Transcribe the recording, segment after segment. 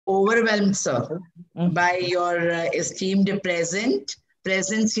overwhelmed, sir, by your esteemed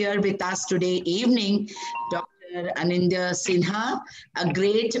presence here with us today evening, Dr. Anindya Sinha, a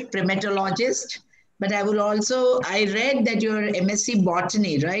great primatologist. But I read that you're MSc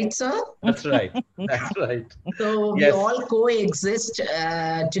Botany, right, sir? That's right. That's right. So we Yes. all coexist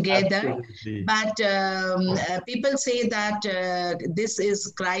together. Absolutely. But people say that this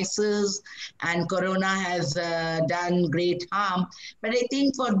is crisis and Corona has done great harm. But I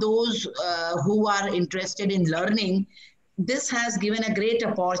think for those who are interested in learning, this has given a great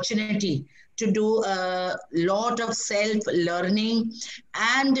opportunity to do a lot of self-learning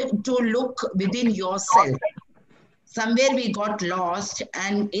and to look within yourself. Somewhere we got lost,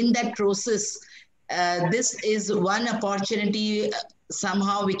 and in that process, this is one opportunity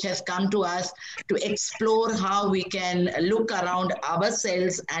somehow which has come to us to explore how we can look around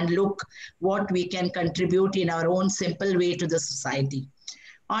ourselves and look what we can contribute in our own simple way to the society.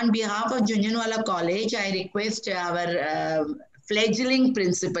 On behalf of Junjunwala College, I request our fledgling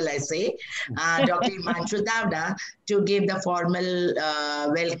principal, I say, Dr. Himanshu Davda, to give the formal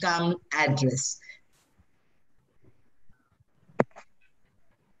welcome address.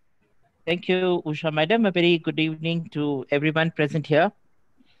 Thank you, Usha Madam. A very good evening to everyone present here.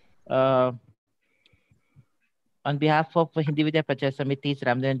 On behalf of Hindi Vidya Prachar Samiti's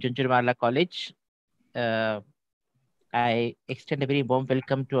Ramdan Junjunwala College, I extend a very warm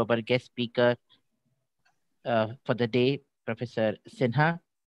welcome to our guest speaker for the day, Professor Sinha.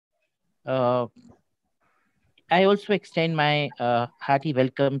 I also extend my hearty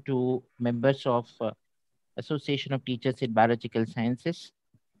welcome to members of Association of Teachers in Biological Sciences,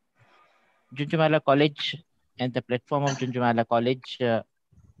 Junjunwala College, and the platform of Junjunwala College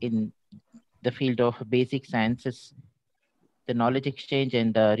in the field of basic sciences. The knowledge exchange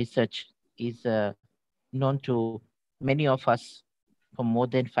and research is known to many of us for more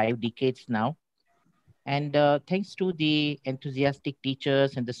than 5 decades now. And thanks to the enthusiastic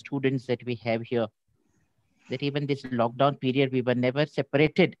teachers and the students that we have here, that even this lockdown period, we were never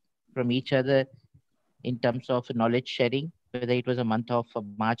separated from each other in terms of knowledge sharing. Whether it was a month of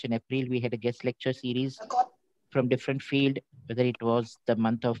March and April, we had a guest lecture series from different field. Whether it was the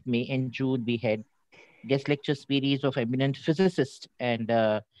month of May and June, we had guest lecture series of eminent physicists and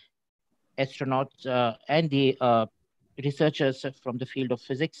astronauts and the researchers from the field of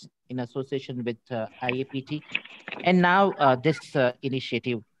physics in association with IAPT. And now this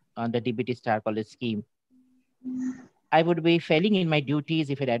initiative on the DBT Star College scheme. I would be failing in my duties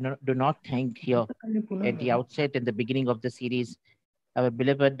if I do not thank here at the outset and the beginning of the series our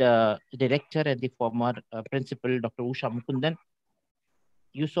beloved director and the former principal, Dr. Usha Mukundan.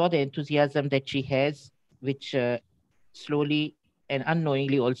 You saw the enthusiasm that she has, which slowly and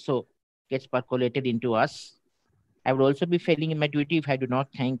unknowingly also gets percolated into us. I would also be failing in my duty if I do not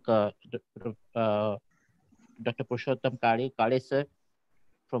thank Dr. Purushottam Kale sir,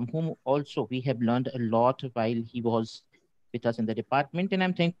 from whom also we have learned a lot while he was with us in the department. And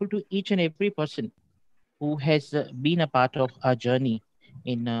I'm thankful to each and every person who has been a part of our journey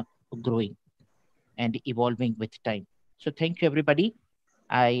in growing and evolving with time. So thank you, everybody.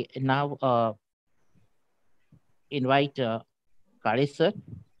 I now invite Kale sir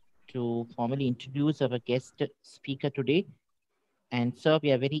to formally introduce our guest speaker today. And sir,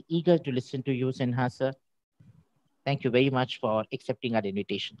 we are very eager to listen to you, Sinha sir. Thank you very much for accepting our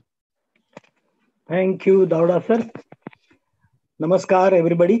invitation. Thank you, Dauda sir. Namaskar,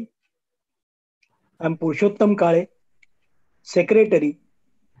 everybody. I'm Purushottam Kale, Secretary,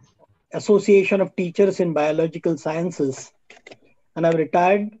 Association of Teachers in Biological Sciences, and I've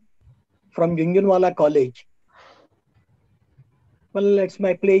retired from Junjunwala College. Well, it's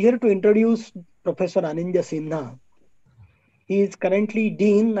my pleasure to introduce Professor Anindya Sinha. He is currently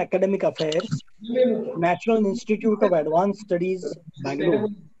Dean, Academic Affairs, National Institute of Advanced Studies, Bangalore,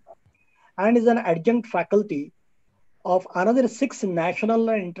 and is an adjunct faculty of another 6 national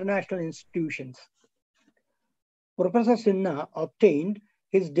and international institutions. Professor Sinha obtained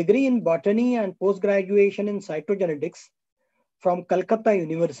his degree in botany and post-graduation in cytogenetics from Calcutta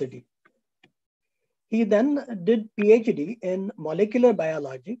University. He then did PhD in molecular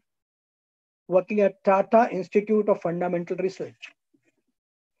biology, working at Tata Institute of Fundamental Research.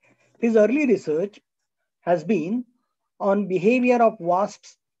 His early research has been on behavior of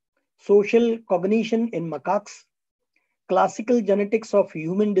wasps, social cognition in macaques, classical genetics of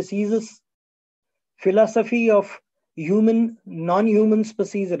human diseases, philosophy of human, non-human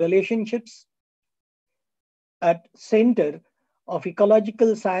species relationships at Center of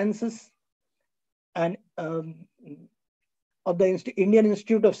Ecological Sciences and of the Indian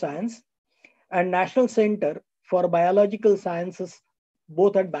Institute of Science and National Center for Biological Sciences,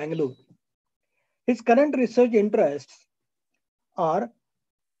 both at Bangalore. His current research interests are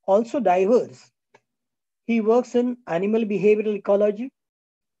also diverse. He works in animal behavioral ecology,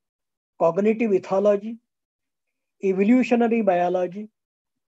 cognitive ethology, evolutionary biology,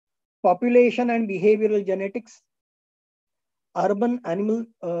 population and behavioral genetics, urban animal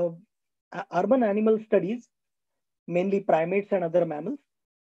studies, mainly primates and other mammals,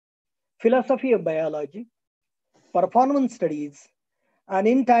 philosophy of biology, performance studies, and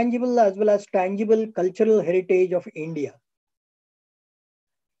intangible as well as tangible cultural heritage of India.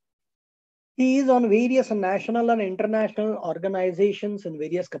 He is on various national and international organizations in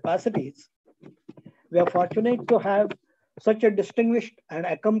various capacities. We are fortunate to have such a distinguished and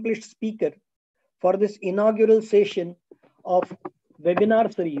accomplished speaker for this inaugural session of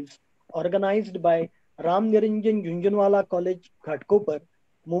webinar series organized by Ram Niranjan Jhunjhunwala College, Ghatkopar,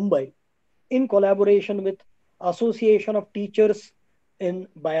 Mumbai, in collaboration with Association of Teachers in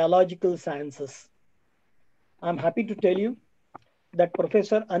Biological Sciences. I'm happy to tell you that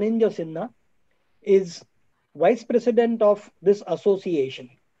Professor Anindya Sinha is Vice President of this association.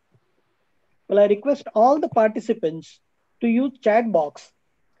 Well, I request all the participants to use chat box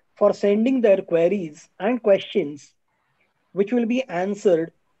for sending their queries and questions, which will be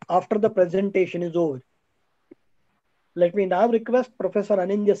answered after the presentation is over. Let me now request Professor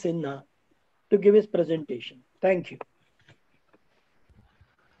Anindya Sinha to give his presentation. Thank you.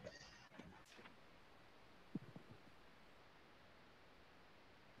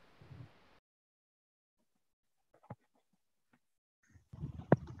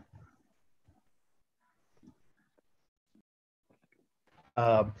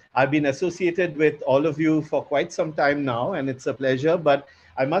 I've been associated with all of you for quite some time now, and it's a pleasure, but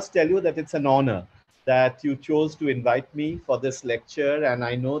I must tell you that it's an honor that you chose to invite me for this lecture, and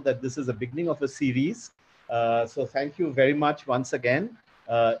I know that this is the beginning of a series. So thank you very much once again.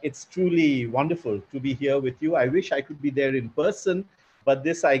 It's truly wonderful to be here with you. I wish I could be there in person, but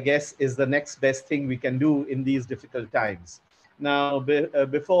this, I guess, is the next best thing we can do in these difficult times. Now,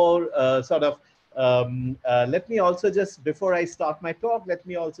 before let me also just, before I start my talk, let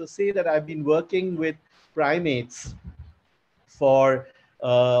me also say that I've been working with primates for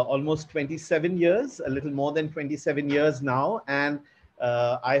almost 27 years, a little more than 27 years now. And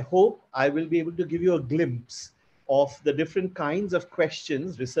I hope I will be able to give you a glimpse of the different kinds of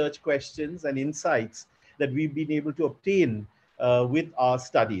questions, research questions and insights that we've been able to obtain with our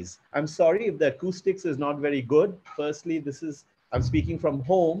studies. I'm sorry if the acoustics is not very good. Firstly, I'm speaking from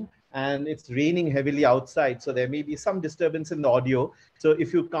home, and it's raining heavily outside, so there may be some disturbance in the audio. So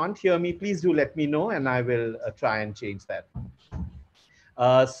if you can't hear me, please do let me know, and I will try and change that.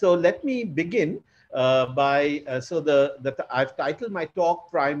 So let me begin I've titled my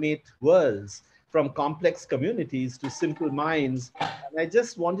talk Primate Worlds, from Complex Communities to Simple Minds. And I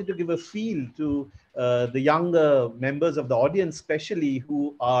just wanted to give a feel to the younger members of the audience, especially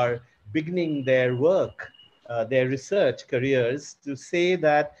who are beginning their work, their research careers, to say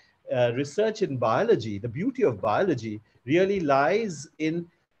that research in biology, the beauty of biology, really lies in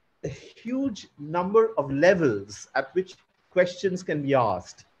a huge number of levels at which questions can be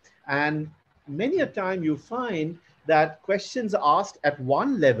asked. And many a time you find that questions asked at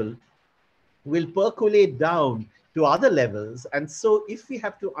one level will percolate down to other levels. And so if we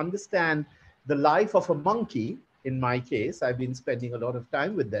have to understand the life of a monkey, in my case, I've been spending a lot of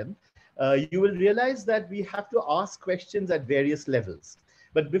time with them, you will realize that we have to ask questions at various levels.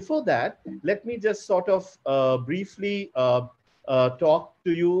 But before that, let me just sort of briefly talk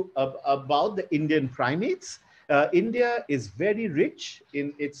to you about the Indian primates. India is very rich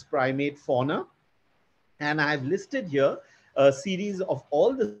in its primate fauna, and I've listed here a series of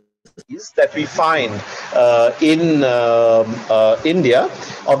all the species that we find in India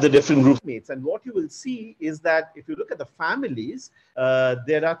of the different group mates. And what you will see is that if you look at the families,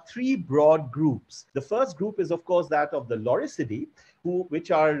 there are three broad groups. The first group is, of course, that of the Lorisidae, which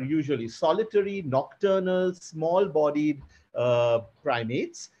are usually solitary, nocturnal, small-bodied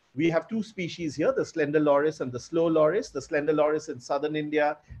primates. We have two species here, the slender loris and the slow loris. The slender loris in southern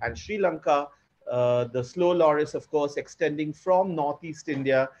India and Sri Lanka, the slow loris, of course, extending from Northeast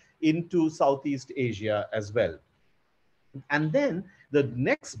India into Southeast Asia as well. And then the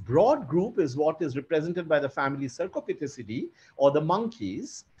next broad group is what is represented by the family Cercopithecidae, or the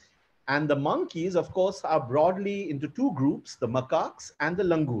monkeys. And the monkeys, of course, are broadly into two groups, the macaques and the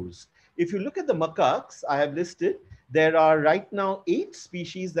langurs. If you look at the macaques, I have listed, there are right now 8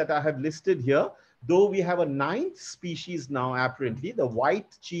 species that I have listed here, though we have a 9th species now, apparently, the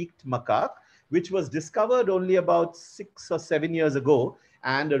white-cheeked macaque, which was discovered only about 6 or 7 years ago,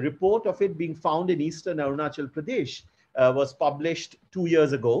 and a report of it being found in eastern Arunachal Pradesh was published 2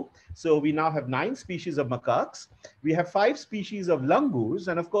 years ago. So we now have 9 species of macaques. We have 5 species of langurs.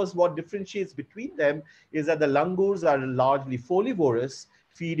 And of course, what differentiates between them is that the langurs are largely folivorous,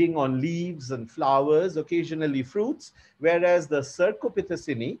 feeding on leaves and flowers, occasionally fruits, whereas the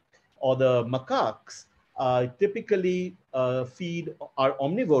Cercopithecini, or the macaques, typically are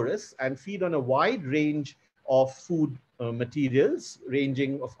omnivorous and feed on a wide range of food materials,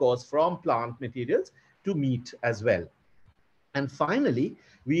 ranging, of course, from plant materials to meat as well. And finally,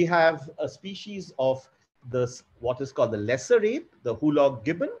 we have a species of what is called the lesser ape, the Hulog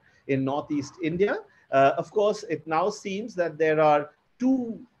gibbon in Northeast India. Of course, it now seems that there are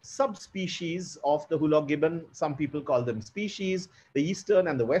 2 subspecies of the Hulog gibbon. Some people call them species, the eastern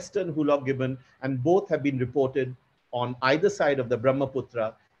and the western Hulog gibbon, and both have been reported on either side of the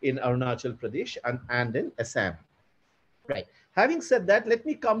Brahmaputra in Arunachal Pradesh and in Assam. Right. Having said that, let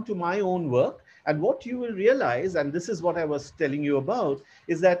me come to my own work. And what you will realize, and this is what I was telling you about,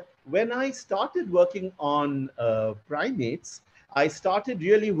 is that when I started working on primates, I started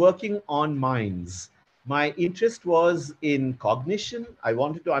really working on minds. My interest was in cognition. I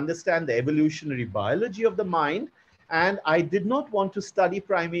wanted to understand the evolutionary biology of the mind. And I did not want to study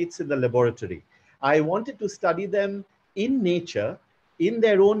primates in the laboratory. I wanted to study them in nature, in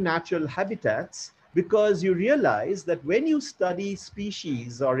their own natural habitats, because you realize that when you study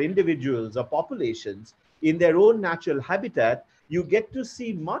species or individuals or populations in their own natural habitat, you get to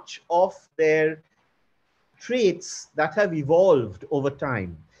see much of their traits that have evolved over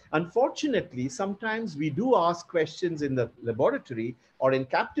time. Unfortunately, sometimes we do ask questions in the laboratory or in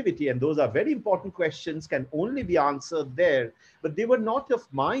captivity, and those are very important questions, can only be answered there, but they were not of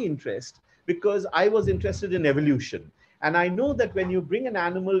my interest because I was interested in evolution. And I know that when you bring an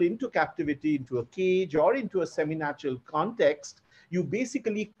animal into captivity, into a cage or into a semi-natural context, you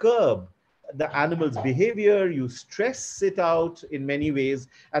basically curb the animal's behavior, you stress it out in many ways,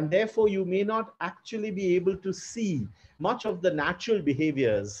 and therefore you may not actually be able to see much of the natural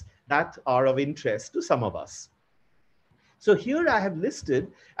behaviors that are of interest to some of us. So here I have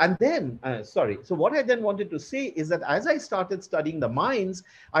listed, and then, so what I then wanted to say is that as I started studying the minds,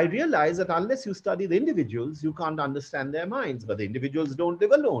 I realized that unless you study the individuals, you can't understand their minds. But the individuals don't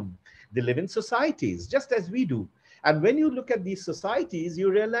live alone. They live in societies, just as we do. And when you look at these societies,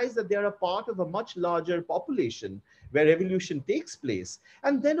 you realize that they are a part of a much larger population where evolution takes place.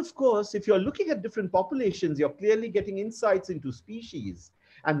 And then, of course, if you're looking at different populations, you're clearly getting insights into species.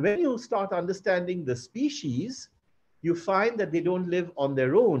 And when you start understanding the species, you find that they don't live on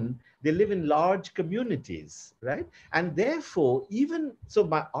their own. They live in large communities, right? And therefore, so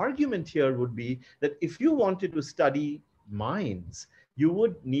my argument here would be that if you wanted to study minds, you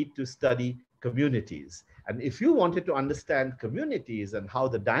would need to study communities. And if you wanted to understand communities and how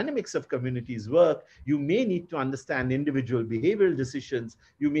the dynamics of communities work, you may need to understand individual behavioral decisions.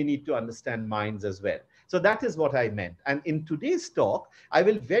 You may need to understand minds as well. So that is what I meant. And in today's talk, I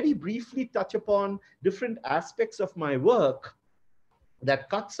will very briefly touch upon different aspects of my work that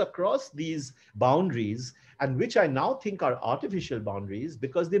cuts across these boundaries and which I now think are artificial boundaries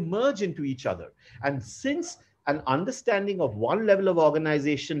because they merge into each other. And since an understanding of one level of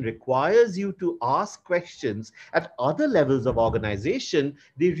organization requires you to ask questions at other levels of organization,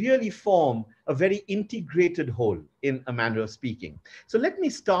 they really form a very integrated whole in a manner of speaking. So let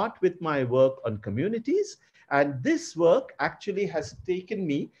me start with my work on communities. And this work actually has taken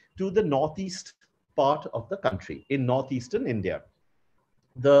me to the northeast part of the country in northeastern India.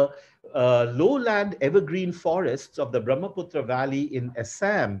 The lowland evergreen forests of the Brahmaputra Valley in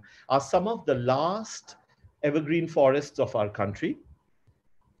Assam are some of the last evergreen forests of our country.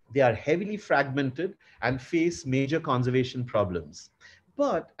 They are heavily fragmented and face major conservation problems.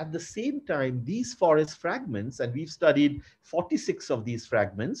 But at the same time, these forest fragments, and we've studied 46 of these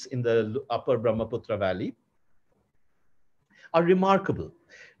fragments in the upper Brahmaputra Valley, are remarkable.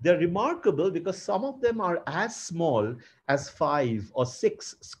 They're remarkable because some of them are as small as 5 or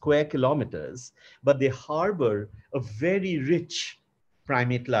 6 square kilometers, but they harbor a very rich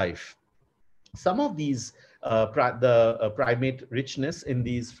primate life. Some of these, primate richness in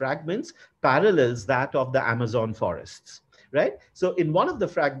these fragments parallels that of the Amazon forests, right? So in one of the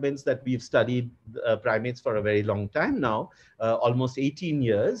fragments that we've studied primates for a very long time now, almost 18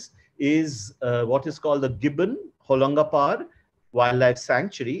 years, is what is called the Gibbon Holongapar Wildlife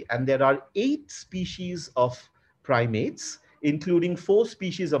Sanctuary. And there are 8 species of primates, including 4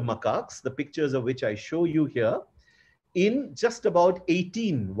 species of macaques, the pictures of which I show you here, in just about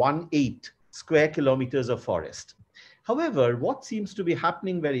 18 square kilometers of forest. However, what seems to be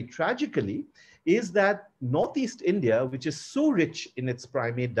happening very tragically is that Northeast India, which is so rich in its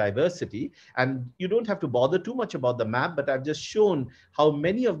primate diversity, and you don't have to bother too much about the map, but I've just shown how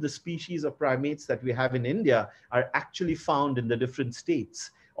many of the species of primates that we have in India are actually found in the different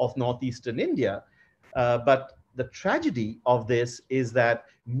states of Northeastern India. But the tragedy of this is that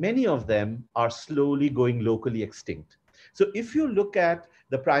many of them are slowly going locally extinct. So if you look at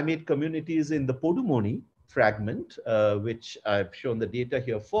the primate communities in the Podumoni fragment, which I've shown the data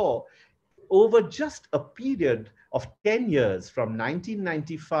here for, over just a period of 10 years, from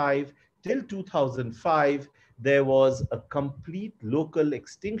 1995 till 2005, there was a complete local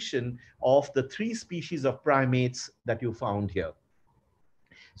extinction of the 3 species of primates that you found here.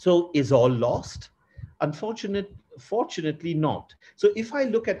 So is all lost? Fortunately not. So if I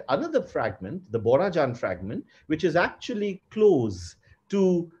look at another fragment, the Borajan fragment, which is actually close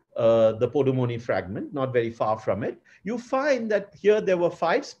to the Podumoni fragment, not very far from it, you find that here there were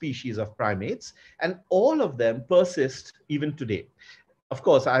 5 species of primates, and all of them persist even today. Of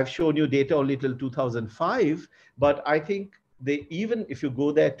course, I've shown you data only till 2005, but I think even if you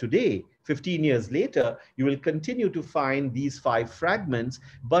go there today, 15 years later, you will continue to find these 5 fragments,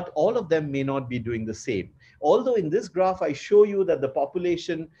 but all of them may not be doing the same. Although in this graph, I show you that the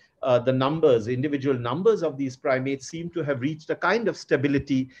population, the numbers, individual numbers of these primates seem to have reached a kind of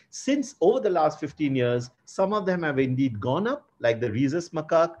stability since over the last 15 years. Some of them have indeed gone up, like the rhesus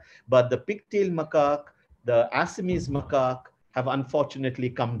macaque, but the pigtail macaque, the Assamese macaque have unfortunately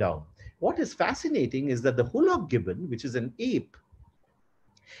come down. What is fascinating is that the Hulok gibbon, which is an ape,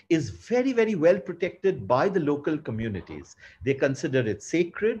 is very, very well protected by the local communities. They consider it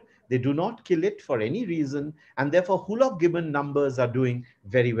sacred. They do not kill it for any reason. And therefore, Hulok gibbon numbers are doing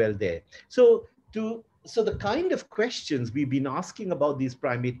very well there. So the kind of questions we've been asking about these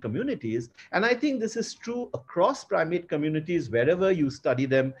primate communities, and I think this is true across primate communities wherever you study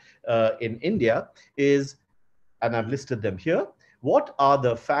them in India, is, and I've listed them here, what are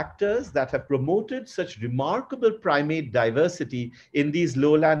the factors that have promoted such remarkable primate diversity in these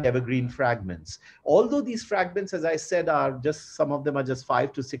lowland evergreen fragments? Although these fragments, as I said, are just, some of them are just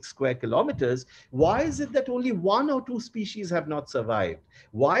 5 to 6 square kilometers, why is it that only 1 or 2 species have not survived?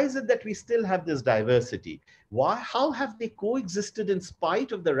 Why is it that we still have this diversity? How have they coexisted in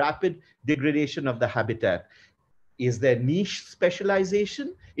spite of the rapid degradation of the habitat? Is there niche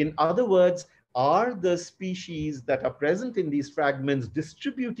specialization? In other words, are the species that are present in these fragments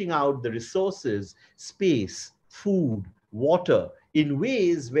distributing out the resources, space, food, water in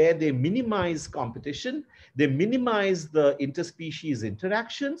ways where they minimize competition, they minimize the interspecies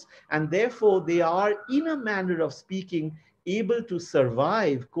interactions, and therefore they are, in a manner of speaking, able to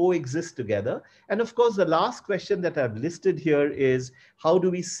survive, coexist together? And of course, the last question that I've listed here is, how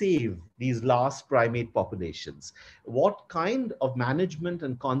do we save these last primate populations? What kind of management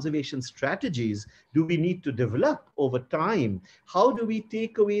and conservation strategies do we need to develop over time? How do we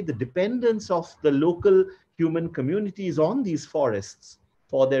take away the dependence of the local human communities on these forests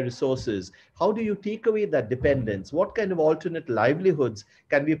for their resources? How do you take away that dependence? What kind of alternate livelihoods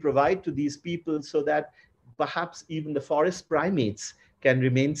can we provide to these people so that perhaps even the forest primates can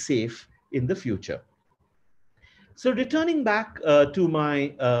remain safe in the future? So returning back to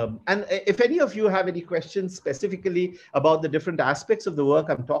my, and if any of you have any questions specifically about the different aspects of the work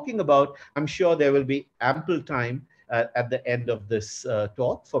I'm talking about, I'm sure there will be ample time at the end of this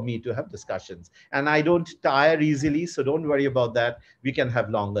talk for me to have discussions. And I don't tire easily, so don't worry about that. We can have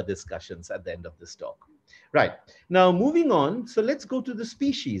longer discussions at the end of this talk. Right, now moving on, so let's go to the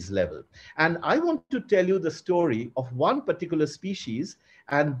species level. And I want to tell you the story of one particular species,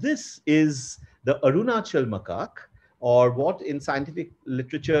 and this is the Arunachal macaque, or what in scientific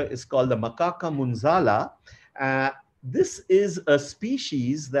literature is called the Macaca munzala. This is a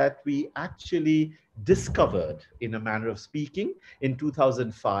species that we actually discovered, in a manner of speaking, in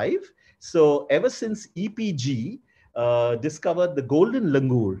 2005. So ever since EPG discovered the golden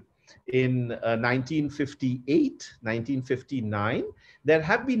langur in 1958, 1959, there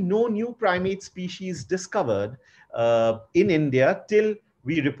have been no new primate species discovered in India till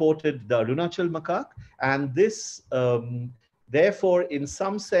we reported the Arunachal macaque. And this, therefore, in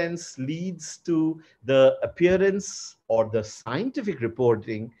some sense, leads to the appearance or the scientific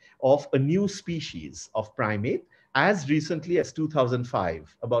reporting of a new species of primate as recently as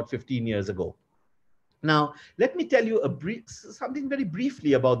 2005, about 15 years ago. Now, let me tell you something very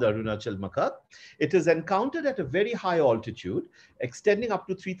briefly about the Arunachal macaque. It is encountered at a very high altitude, extending up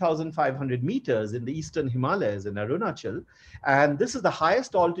to 3,500 meters in the eastern Himalayas in Arunachal. And this is the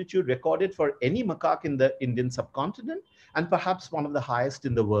highest altitude recorded for any macaque in the Indian subcontinent, and perhaps one of the highest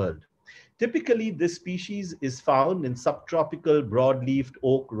in the world. Typically, this species is found in subtropical broadleafed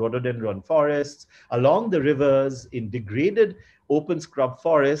oak rhododendron forests, along the rivers, in degraded open scrub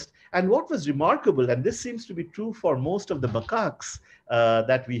forest. And what was remarkable, and this seems to be true for most of the macaques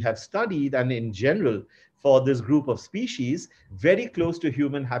that we have studied, and in general for this group of species, very close to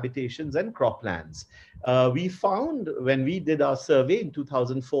human habitations and croplands. We found when we did our survey in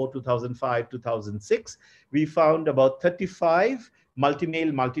 2004, 2005, 2006, we found about 35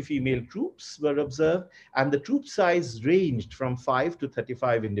 multi-male, multi-female troops were observed, and the troop size ranged from 5 to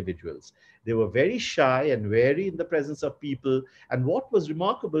 35 individuals. They were very shy and wary in the presence of people. And what was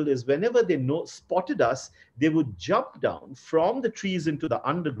remarkable is whenever they spotted us, they would jump down from the trees into the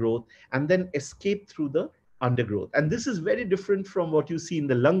undergrowth and then escape through the undergrowth. And this is very different from what you see in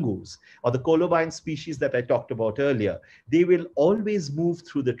the langus or the colobine species that I talked about earlier. They will always move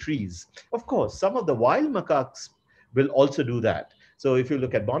through the trees. Of course, some of the wild macaques will also do that. So if you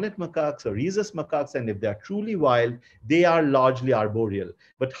look at bonnet macaques or rhesus macaques, and if they are truly wild, they are largely arboreal.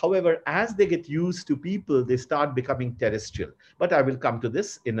 But however, as they get used to people, they start becoming terrestrial. But I will come to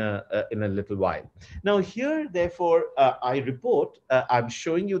this in a little while. Now here, therefore, I report, I'm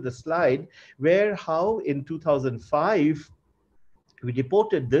showing you the slide where how in 2005, we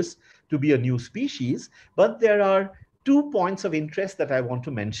reported this to be a new species, but there are 2 points of interest that I want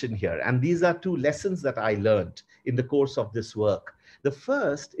to mention here. And these are 2 lessons that I learned in the course of this work. The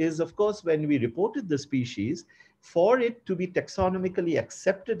first is, of course, when we reported the species, for it to be taxonomically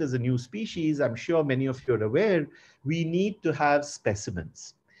accepted as a new species, I'm sure many of you are aware, we need to have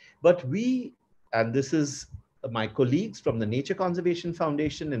specimens. But we, and this is my colleagues from the Nature Conservation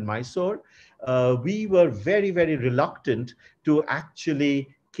Foundation in Mysore, we were very, very reluctant to actually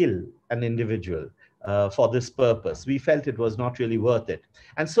kill an individual for this purpose. We felt it was not really worth it.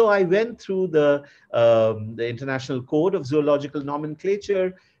 And so I went through the International Code of Zoological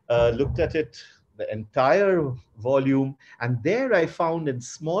Nomenclature, looked at it, the entire volume, and there I found in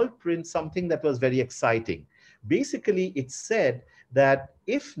small print something that was very exciting. Basically, it said that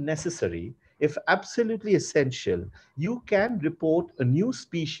if necessary, if absolutely essential, you can report a new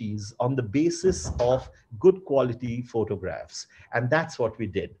species on the basis of good quality photographs. And that's what we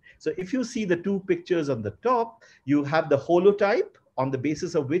did. So if you see the 2 pictures on the top, you have the holotype on the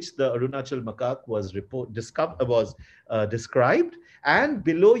basis of which the Arunachal macaque was described. And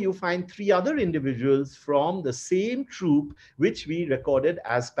below you find 3 other individuals from the same troop, which we recorded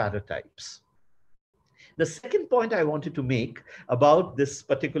as paratypes. The second point I wanted to make about this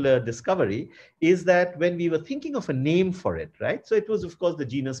particular discovery is that when we were thinking of a name for it, right? So it was, of course, the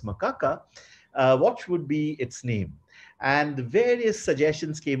genus Macaca. What would be its name? And various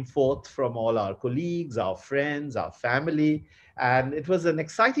suggestions came forth from all our colleagues, our friends, our family. And it was an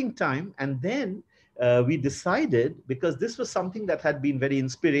exciting time. And then we decided, because this was something that had been very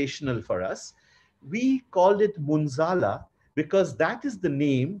inspirational for us, we called it munzala, because that is the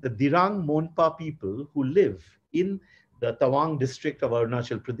name the Dirang Monpa people who live in the Tawang district of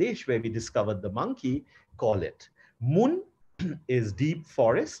Arunachal Pradesh, where we discovered the monkey, call it. Mun is deep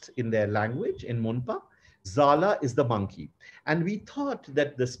forest in their language, in Monpa. Zala is the monkey. And we thought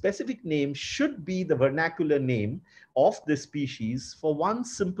that the specific name should be the vernacular name of the species for one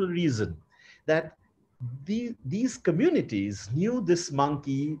simple reason, that these communities knew this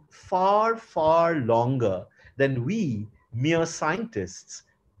monkey far, far longer than we, mere scientists,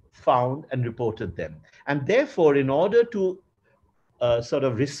 found and reported them. And therefore, in order to sort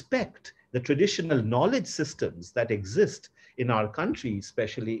of respect the traditional knowledge systems that exist in our country,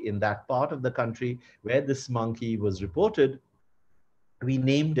 especially in that part of the country where this monkey was reported, we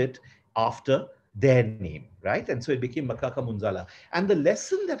named it after their name, right? And so it became Macaca munzala. And the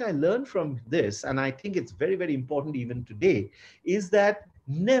lesson that I learned from this, and I think it's very, very important even today, is that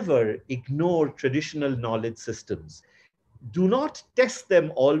never ignore traditional knowledge systems. Do not test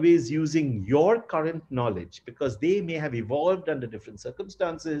them always using your current knowledge, because they may have evolved under different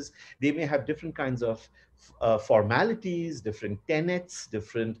circumstances. They may have different kinds of formalities, different tenets,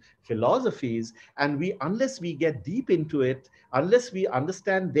 different philosophies. And unless we get deep into it, unless we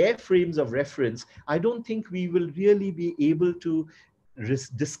understand their frames of reference, I don't think we will really be able to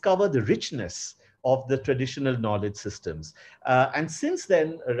discover the richness of the traditional knowledge systems. And since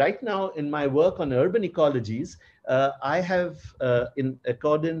then, right now in my work on urban ecologies, I have, in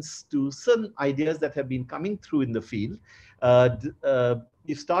accordance to certain ideas that have been coming through in the field,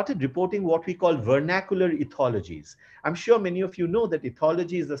 we've started reporting what we call vernacular ethologies. I'm sure many of you know that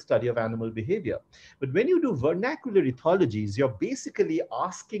ethology is the study of animal behavior. But when you do vernacular ethologies, you're basically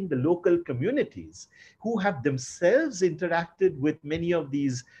asking the local communities who have themselves interacted with many of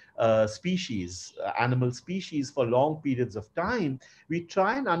these species, animal species for long periods of time, we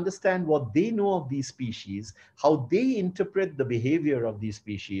try and understand what they know of these species, how they interpret the behavior of these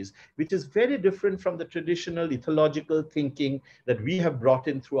species, which is very different from the traditional ethological thinking that we have brought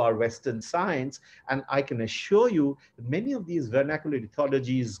in through our Western science. And I can assure you that many of these vernacular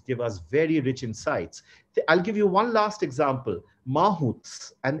ethologies give us very rich insights. I'll give you one last example.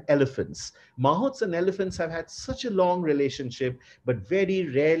 Mahouts and elephants. Mahouts and elephants have had such a long relationship, but very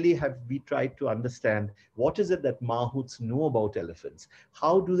rarely have we tried to understand what is it that mahouts know about elephants.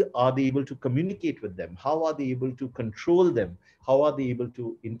 How are they able to communicate with them? How are they able to control them? How are they able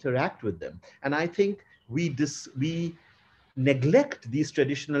to interact with them? And I think we neglect these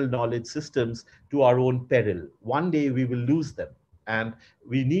traditional knowledge systems to our own peril. One day we will lose them. And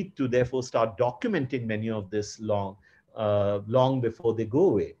we need to therefore start documenting many of this long before they go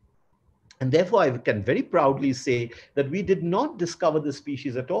away. And therefore, I can very proudly say that we did not discover the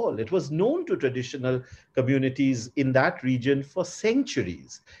species at all. It was known to traditional communities in that region for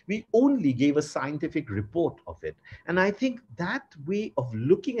centuries. We only gave a scientific report of it. And I think that way of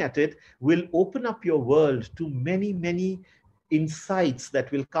looking at it will open up your world to many, many insights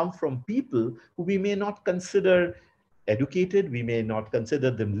that will come from people who we may not consider educated, we may not consider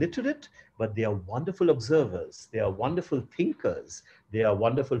them literate, but they are wonderful observers, they are wonderful thinkers, they are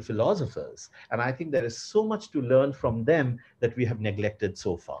wonderful philosophers. And I think there is so much to learn from them that we have neglected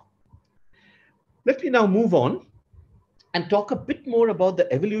so far. Let me now move on and talk a bit more about the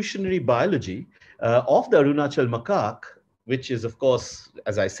evolutionary biology of the Arunachal macaque, which is, of course,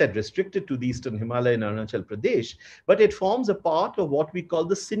 as I said, restricted to the Eastern Himalaya and Arunachal Pradesh, but it forms a part of what we call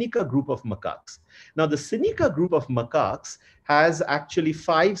the Sinica group of macaques. Now, the Sinica group of macaques has actually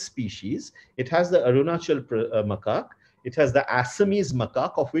 5 species. It has the Arunachal macaque, it has the Assamese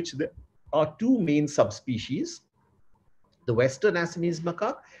macaque, of which there are 2 main subspecies, the Western Assamese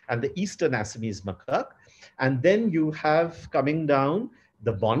macaque and the Eastern Assamese macaque. And then you have coming down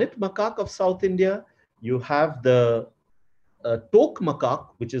the bonnet macaque of South India, you have the Tok macaque,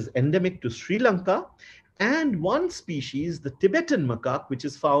 which is endemic to Sri Lanka, and one species, the Tibetan macaque, which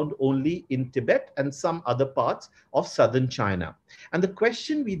is found only in Tibet and some other parts of southern China. And the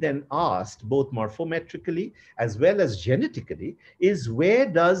question we then asked, both morphometrically as well as genetically, is where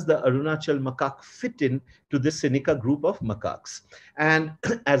does the Arunachal macaque fit in to the Sinica group of macaques? And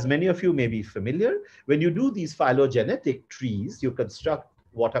as many of you may be familiar, when you do these phylogenetic trees, you construct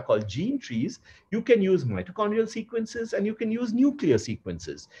what are called gene trees, you can use mitochondrial sequences and you can use nuclear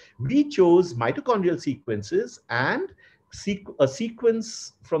sequences. We chose mitochondrial sequences and a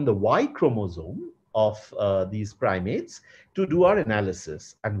sequence from the Y chromosome of these primates to do our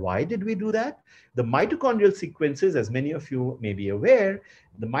analysis. And why did we do that? The mitochondrial sequences, as many of you may be aware,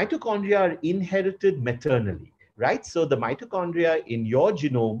 the mitochondria are inherited maternally, right? So the mitochondria in your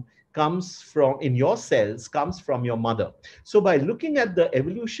genome comes from, in your cells, comes from your mother. So by looking at the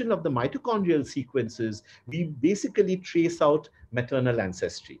evolution of the mitochondrial sequences, we basically trace out maternal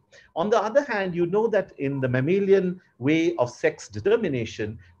ancestry. On the other hand, you know that in the mammalian way of sex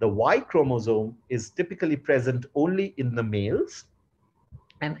determination, the Y chromosome is typically present only in the males.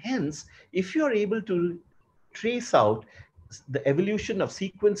 And hence, if you're able to trace out the evolution of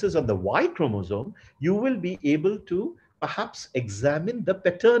sequences on the Y chromosome, you will be able to perhaps examine the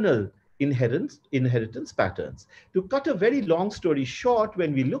paternal inheritance patterns. To cut a very long story short,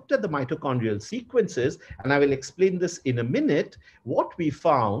 when we looked at the mitochondrial sequences, and I will explain this in a minute, what we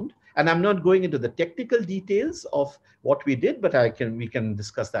found, and I'm not going into the technical details of what we did, but we can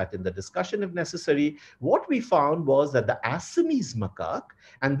discuss that in the discussion if necessary. What we found was that the Assamese macaque,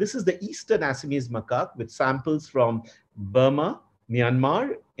 and this is the Eastern Assamese macaque with samples from Burma,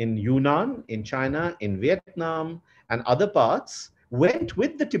 Myanmar, in Yunnan, in China, in Vietnam, and other parts, went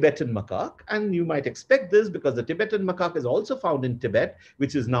with the Tibetan macaque. And you might expect this because the Tibetan macaque is also found in Tibet,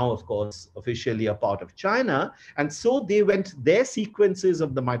 which is now, of course, officially a part of China. And so they went, their sequences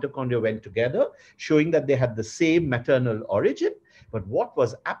of the mitochondria went together, showing that they had the same maternal origin. But what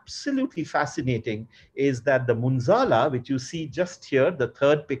was absolutely fascinating is that the munzala, which you see just here, the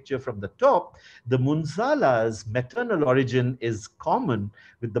third picture from the top, the munzala's maternal origin is common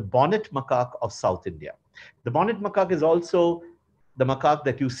with the bonnet macaque of South India. The bonnet macaque is also the macaque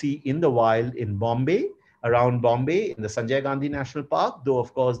that you see in the wild in Bombay, around Bombay in the Sanjay Gandhi National Park, though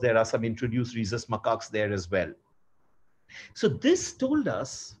of course there are some introduced rhesus macaques there as well. So this told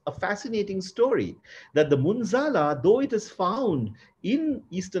us a fascinating story that the munzala, though it is found in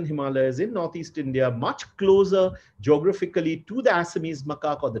Eastern Himalayas, in Northeast India, much closer geographically to the Assamese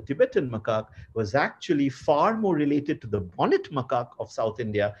macaque or the Tibetan macaque, was actually far more related to the bonnet macaque of South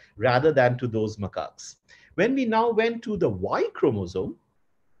India rather than to those macaques. When we now went to the Y chromosome,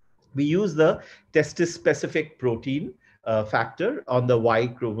 We use the testis-specific protein factor on the Y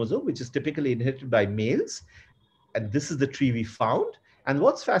chromosome, which is typically inherited by males. And this is the tree we found. And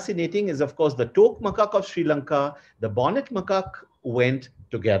what's fascinating is, of course, the toque macaque of Sri Lanka, the bonnet macaque went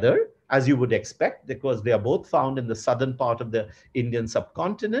together, as you would expect, because they are both found in the southern part of the Indian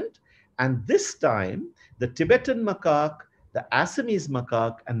subcontinent. And this time, the Tibetan macaque, the Assamese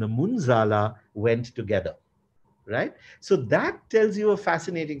macaque, and the munzala went together, right? So that tells you a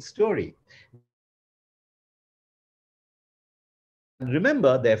fascinating story. And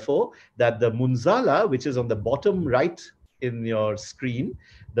remember, therefore, that the munzala, which is on the bottom right in your screen,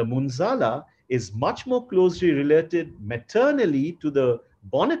 the munzala is much more closely related maternally to the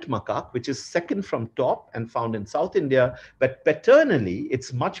bonnet macaque, which is second from top and found in South India, but paternally,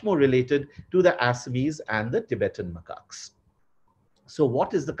 it's much more related to the Assamese and the Tibetan macaques. So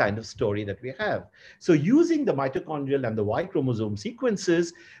what is the kind of story that we have? So using the mitochondrial and the Y chromosome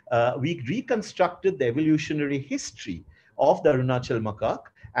sequences, we reconstructed the evolutionary history of the Arunachal macaque.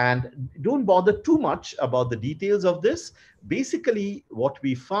 And don't bother too much about the details of this. Basically, what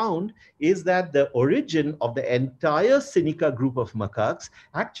we found is that the origin of the entire Sinica group of macaques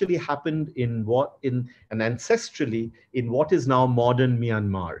actually happened in ancestrally in what is now modern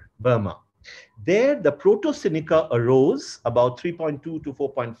Myanmar, Burma. There, the Proto-Sinica arose about 3.2 to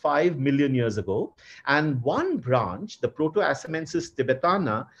 4.5 million years ago. And one branch, the Proto-Assamensis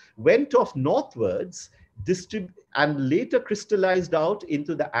tibetana, went off northwards and later crystallized out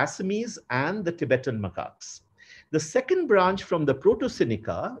into the Assamese and the Tibetan macaques. The second branch from the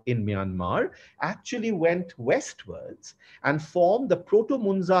Proto-Sinica in Myanmar actually went westwards and formed the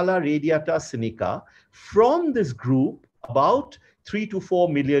Proto-Munzala radiata Sinica. From this group, about 3 to 4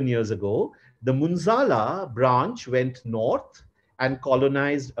 million years ago, the Munzala branch went north and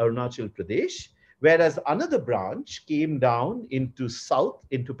colonized Arunachal Pradesh, whereas another branch came down into south,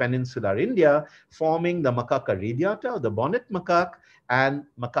 into peninsular India, forming the Macaca radiata, or the bonnet macaque, and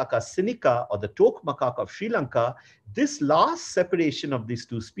Macaca sinica, or the toque macaque of Sri Lanka. This last separation of these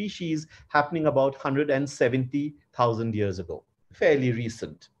two species happening about 170,000 years ago, fairly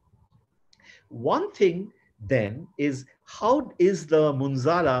recent. One thing then is, how is the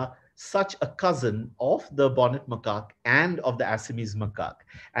Munzala such a cousin of the bonnet macaque and of the Assamese macaque?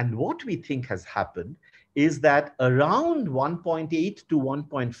 And what we think has happened is that around 1.8 to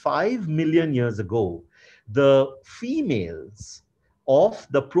 1.5 million years ago, the females of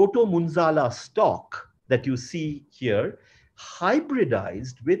the Proto-Munzala stock that you see here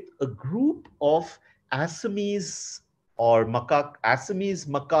hybridized with a group of Assamese or Assamese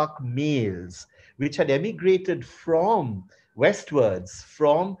macaque males, which had emigrated from westwards,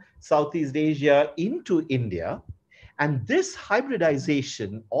 from Southeast Asia into India. And this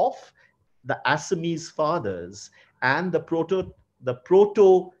hybridization of the Assamese fathers and the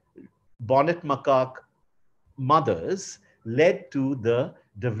proto bonnet macaque mothers led to the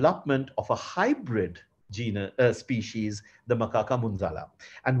development of a hybrid species, the Macaca munzala.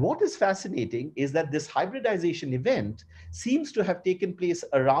 And what is fascinating is that this hybridization event seems to have taken place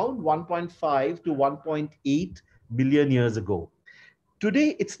around 1.5 to 1.8 million years ago.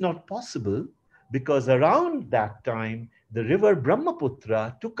 Today, it's not possible because around that time, the river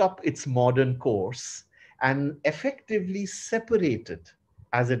Brahmaputra took up its modern course and effectively separated,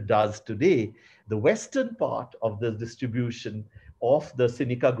 as it does today, the western part of the distribution of the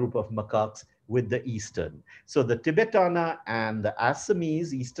Sinica group of macaques with the eastern. So the Tibetana and the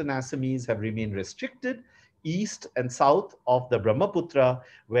Assamese, Eastern Assamese, have remained restricted east and south of the Brahmaputra,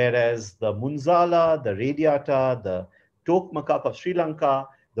 whereas the Munzala, the Radiata, the toque macaque of Sri Lanka,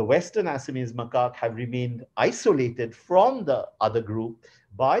 the Western Assamese macaque have remained isolated from the other group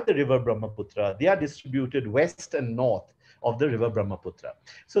by the river Brahmaputra. They are distributed west and north of the river Brahmaputra.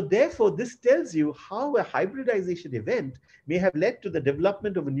 So therefore, this tells you how a hybridization event may have led to the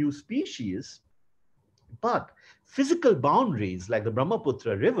development of a new species, but physical boundaries like the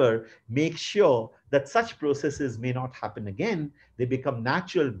Brahmaputra river make sure that such processes may not happen again. They become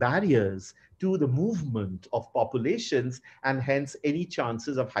natural barriers to the movement of populations and hence any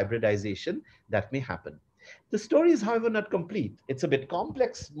chances of hybridization that may happen. The story is, however, not complete. It's a bit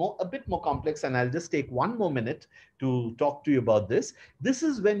complex, a bit more complex, and I'll just take one more minute to talk to you about this. This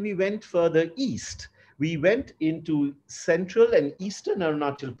is when we went further east. We went into central and eastern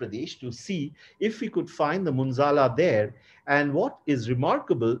Arunachal Pradesh to see if we could find the Munzala there. And what is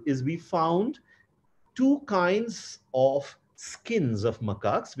remarkable is we found two kinds of skins of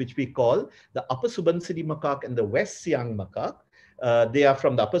macaques, which we call the Upper Subansiri macaque and the West Siang macaque. They are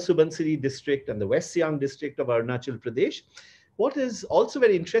from the Upper Subansiri district and the West Siang district of Arunachal Pradesh. What is also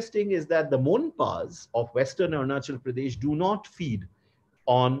very interesting is that the Monpas of Western Arunachal Pradesh do not feed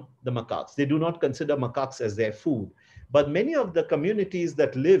on the macaques. They do not consider macaques as their food. But many of the communities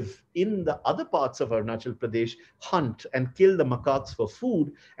that live in the other parts of Arunachal Pradesh hunt and kill the macaques for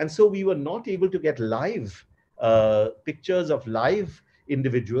food. And so we were not able to get live pictures of live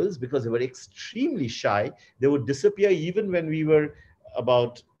individuals because they were extremely shy. They would disappear even when we were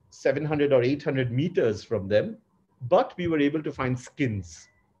about 700 or 800 meters from them. But we were able to find skins.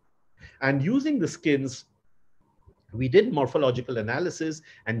 And using the skins, we did morphological analysis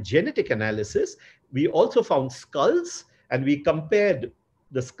and genetic analysis. We also found skulls, and we compared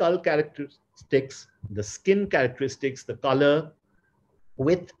the skull characteristics, the skin characteristics, the color,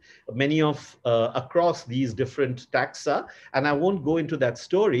 with many of across these different taxa. And I won't go into that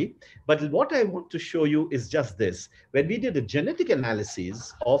story, but what I want to show you is just this. When we did a genetic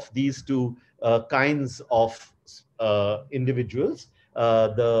analysis of these two kinds of individuals,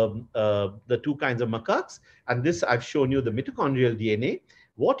 the two kinds of macaques, and this I've shown you the mitochondrial DNA,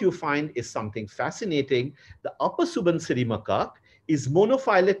 what you find is something fascinating. The Upper Subansiri macaque is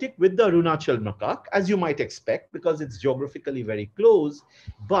monophyletic with the Arunachal macaque, as you might expect, because it's geographically very close.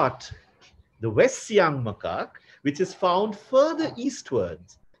 But the West Siang macaque, which is found further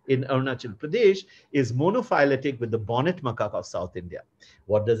eastwards in Arunachal Pradesh, is monophyletic with the bonnet macaque of South India.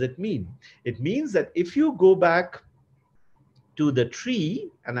 What does it mean? It means that if you go back to the tree,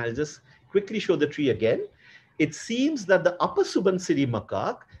 and I'll just quickly show the tree again, it seems that the Upper Subansiri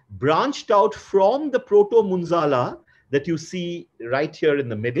macaque branched out from the proto-munzala that you see right here in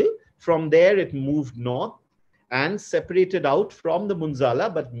the middle. From there, it moved north and separated out from the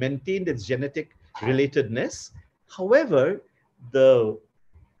munzala, but maintained its genetic relatedness. However, the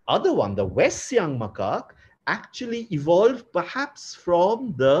other one, the West Siang macaque, actually evolved perhaps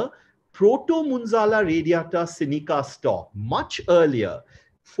from the proto-munzala radiata sinica stock much earlier,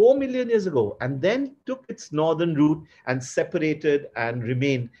 4 million years ago, and then took its northern route and separated and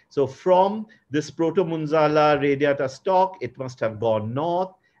remained. So from this proto-munzala radiata stock, it must have gone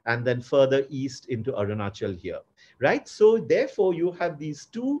north and then further east into Arunachal here, right? So therefore, you have these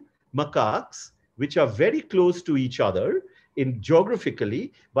two macaques, which are very close to each other in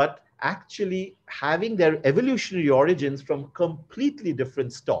geographically, but actually having their evolutionary origins from completely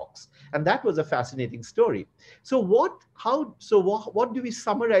different stocks. And that was a fascinating story. So what do we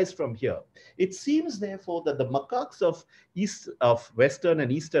summarize from here? It seems therefore that the macaques of Western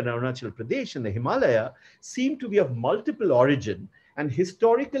and Eastern Arunachal Pradesh and the Himalaya seem to be of multiple origin, and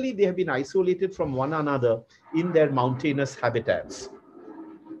historically they have been isolated from one another in their mountainous habitats.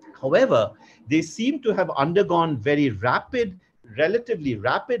 However, they seem to have undergone very relatively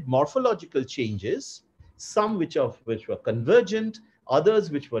rapid morphological changes, some which were convergent,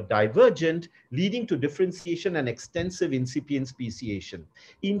 others which were divergent, leading to differentiation and extensive incipient speciation.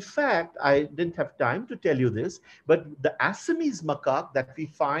 In fact, I didn't have time to tell you this, but the Assamese macaque that we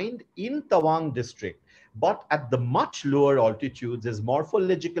find in Tawang district, but at the much lower altitudes, is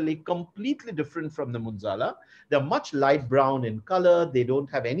morphologically completely different from the munzala. They're much light brown in color. They don't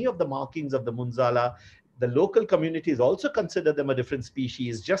have any of the markings of the munzala. The local communities also consider them a different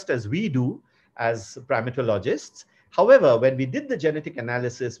species, just as we do as primatologists. However, when we did the genetic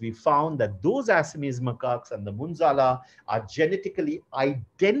analysis, we found that those Assamese macaques and the munzala are genetically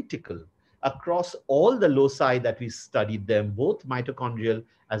identical across all the loci that we studied them, both mitochondrial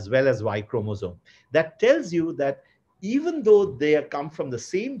as well as Y chromosome. That tells you that even though they come from the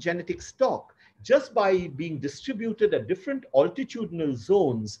same genetic stock, just by being distributed at different altitudinal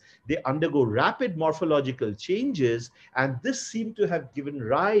zones, they undergo rapid morphological changes, and this seemed to have given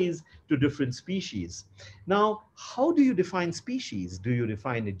rise to different species. Now, how do you define species? Do you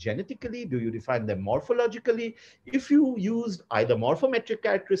define it genetically? Do you define them morphologically? If you use either morphometric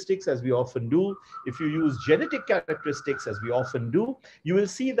characteristics, as we often do, if you use genetic characteristics, as we often do, you will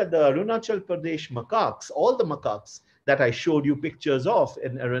see that the Arunachal Pradesh macaques, all the macaques that I showed you pictures of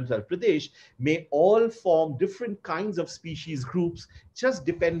in Arunachal Pradesh, may all form different kinds of species groups, just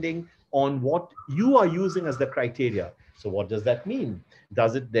depending on what you are using as the criteria. So what does that mean?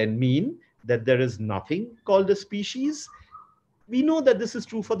 Does it then mean that there is nothing called a species? We know that this is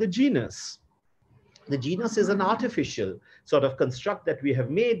true for the genus. The genus is an artificial sort of construct that we have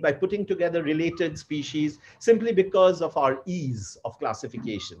made by putting together related species simply because of our ease of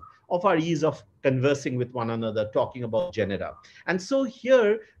classification, of our ease of conversing with one another, talking about genera. And so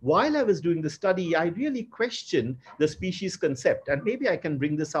here, while I was doing the study, I really questioned the species concept. And maybe I can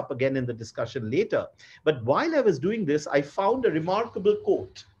bring this up again in the discussion later. But while I was doing this, I found a remarkable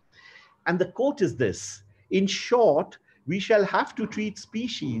quote. And the quote is this: in short, we shall have to treat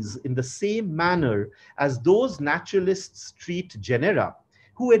species in the same manner as those naturalists treat genera,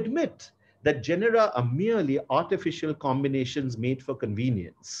 who admit that genera are merely artificial combinations made for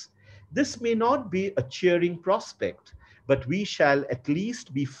convenience. This may not be a cheering prospect, but we shall at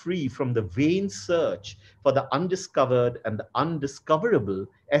least be free from the vain search for the undiscovered and the undiscoverable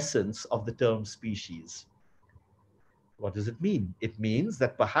essence of the term species. What does it mean? It means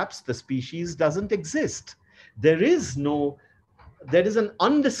that perhaps the species doesn't exist. There is an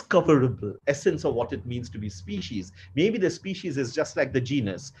undiscoverable essence of what it means to be species. Maybe the species is just like the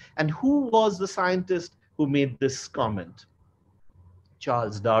genus. And who was the scientist who made this comment?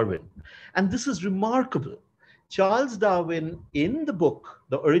 Charles Darwin. And this is remarkable. Charles Darwin, in the book,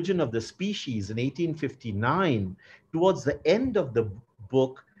 The Origin of the Species in 1859, towards the end of the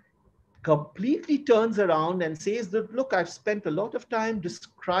book, completely turns around and says that, look, I've spent a lot of time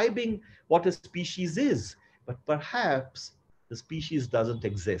describing what a species is, but perhaps the species doesn't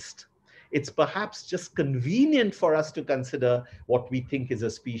exist. It's perhaps just convenient for us to consider what we think is a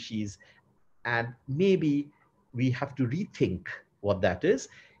species, and maybe we have to rethink what that is.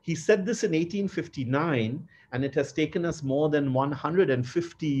 He said this in 1859, and it has taken us more than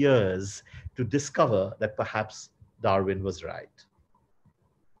 150 years to discover that perhaps Darwin was right.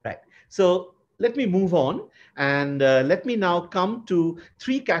 Right. So let me move on, and let me now come to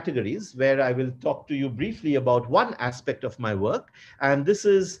three categories where I will talk to you briefly about one aspect of my work. And this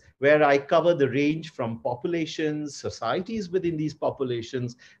is where I cover the range from populations, societies within these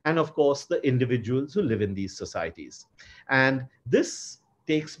populations, and of course, the individuals who live in these societies. And this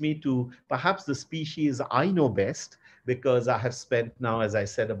takes me to perhaps the species I know best, because I have spent now, as I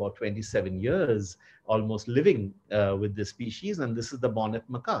said, about 27 years almost living with this species, and this is the bonnet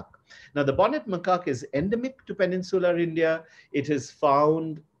macaque. Now, the bonnet macaque is endemic to peninsular India. It is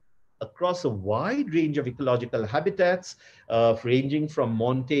found across a wide range of ecological habitats, ranging from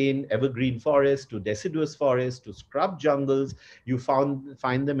montane evergreen forest to deciduous forest to scrub jungles. You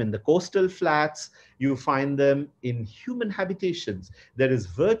find them in the coastal flats. You find them in human habitations. There is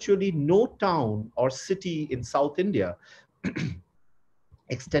virtually no town or city in South India,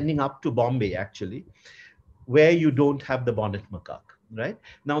 extending up to Bombay actually, where you don't have the bonnet macaque. Right?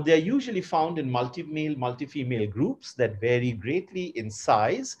 Now, they are usually found in multi-male, multi-female groups that vary greatly in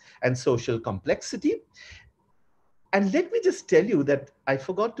size and social complexity. And let me just tell you that I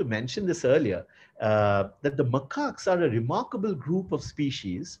forgot to mention this earlier, that the macaques are a remarkable group of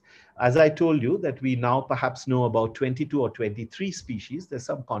species. As I told you, that we now perhaps know about 22 or 23 species. There's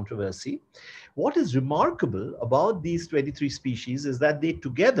some controversy. What is remarkable about these 23 species is that they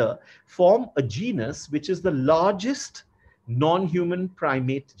together form a genus which is the largest non-human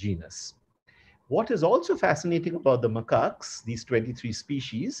primate genus. What is also fascinating about the macaques, these 23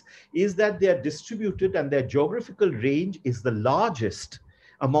 species, is that they are distributed and their geographical range is the largest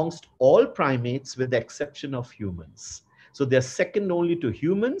amongst all primates with the exception of humans. So they're second only to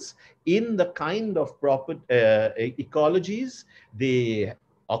humans in the kind of proper ecologies they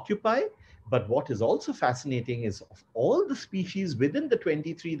occupy. But what is also fascinating is of all the species within the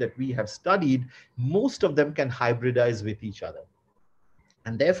 23 that we have studied, most of them can hybridize with each other.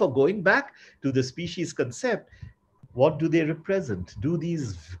 And therefore, going back to the species concept, what do they represent? Do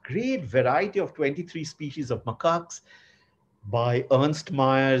these great variety of 23 species of macaques by Ernst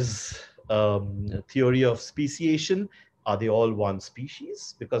Mayer's theory of speciation, are they all one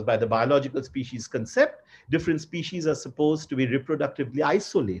species? Because by the biological species concept, different species are supposed to be reproductively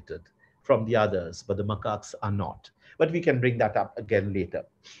isolated from the others, but the macaques are not. But we can bring that up again later.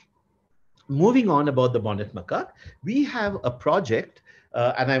 Moving on about the bonnet macaque, we have a project,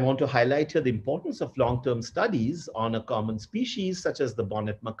 and I want to highlight here the importance of long-term studies on a common species such as the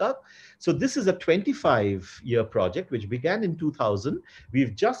bonnet macaque. So this is a 25-year project which began in 2000.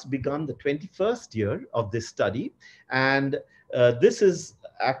 We've just begun the 21st year of this study, and this is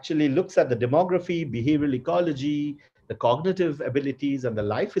actually looks at the demography, behavioral ecology, the cognitive abilities and the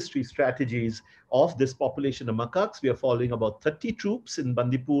life history strategies of this population of macaques. We are following about 30 troops in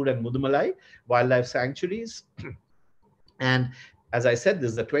Bandipur and Mudumalai wildlife sanctuaries. And as I said, this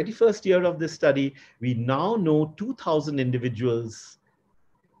is the 21st year of this study. We now know 2,000 individuals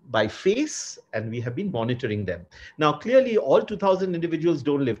by face, and we have been monitoring them. Now, clearly, all 2,000 individuals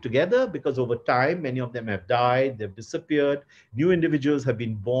don't live together because over time, many of them have died, they've disappeared. New individuals have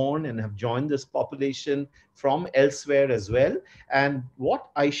been born and have joined this population from elsewhere as well. And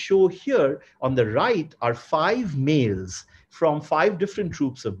what I show here on the right are 5 males from 5 different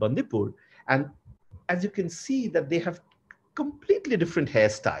troops of Bandipur. And as you can see that they have completely different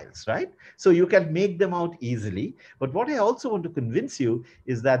hairstyles, right? So you can make them out easily. But what I also want to convince you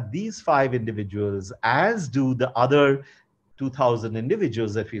is that these 5 individuals, as do the other 2,000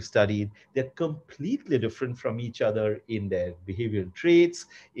 individuals that we've studied, they're completely different from each other in their behavioral traits,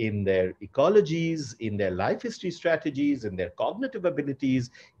 in their ecologies, in their life history strategies, in their cognitive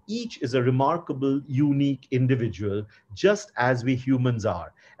abilities. Each is a remarkable, unique individual, just as we humans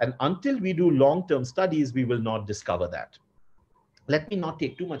are. And until we do long-term studies, we will not discover that. Let me not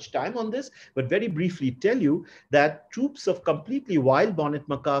take too much time on this, but very briefly tell you that troops of completely wild bonnet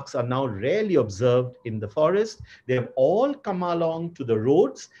macaques are now rarely observed in the forest. They have all come along to the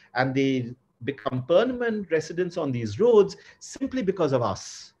roads, and they become permanent residents on these roads simply because of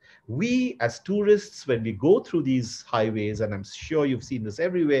us. We as tourists, when we go through these highways, and I'm sure you've seen this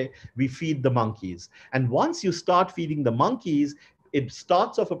everywhere, we feed the monkeys. And once you start feeding the monkeys, it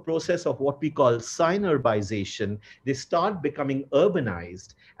starts off a process of what we call synurbization. They start becoming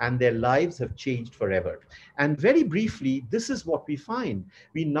urbanized, and their lives have changed forever. And very briefly, this is what we find.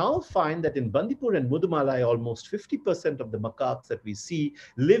 We now find that in Bandipur and Mudumalai, almost 50% of the macaques that we see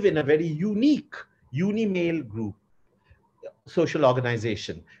live in a very unique unimale group, social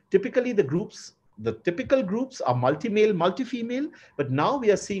organization. Typically, the typical groups are multi-male, multi-female, but now we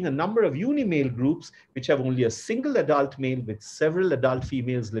are seeing a number of unimale groups which have only a single adult male with several adult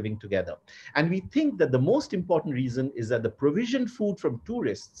females living together. And we think that the most important reason is that the provisioned food from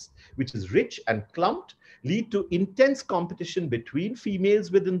tourists, which is rich and clumped, lead to intense competition between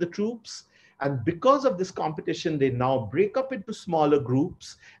females within the troops. And because of this competition, they now break up into smaller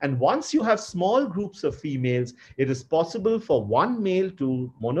groups. And once you have small groups of females, it is possible for one male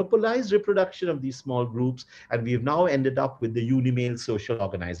to monopolize reproduction of these small groups. And we've now ended up with the unimale social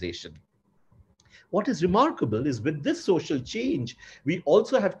organization. What is remarkable is with this social change, we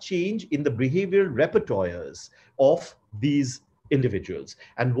also have change in the behavioral repertoires of these individuals.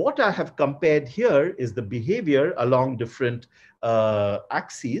 And what I have compared here is the behavior along different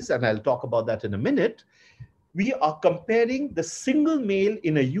axes, and I'll talk about that in a minute. We are comparing the single male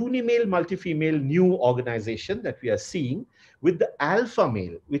in a unimale multi-female new organization that we are seeing with the alpha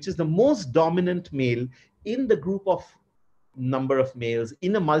male, which is the most dominant male in the group of number of males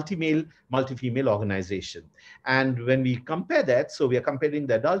in a multi-male, multi-female organization. And when we compare that, so we are comparing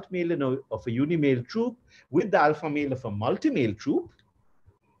the adult male of a unimale troop with the alpha male of a multi-male troop.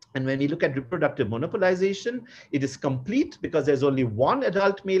 And when we look at reproductive monopolization, it is complete because there's only one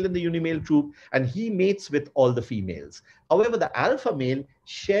adult male in the unimale troop, and he mates with all the females. However, the alpha male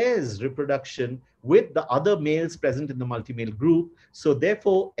shares reproduction with the other males present in the multi-male group. So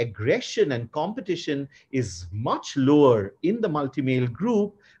therefore, aggression and competition is much lower in the multi-male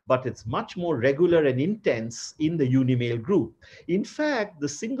group, but it's much more regular and intense in the unimale group. In fact, the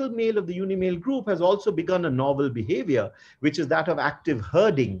single male of the unimale group has also begun a novel behavior, which is that of active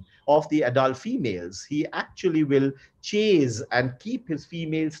herding of the adult females. He actually will chase and keep his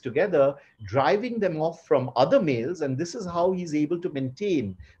females together, driving them off from other males. And this is how he's able to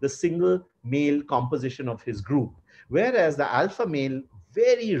maintain the single male composition of his group. Whereas the alpha male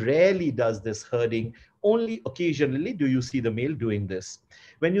very rarely does this herding. Only occasionally do you see the male doing this.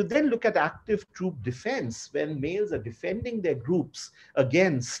 When you then look at active troop defense, when males are defending their groups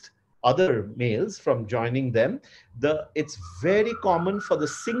against other males from joining them, it's very common for the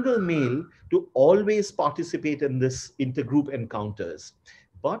single male to always participate in this intergroup encounters.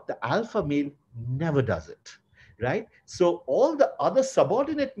 But the alpha male never does it, right? So all the other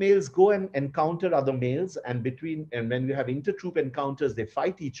subordinate males go and encounter other males, and when we have intertroop encounters, they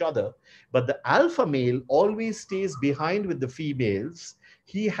fight each other. But the alpha male always stays behind with the females.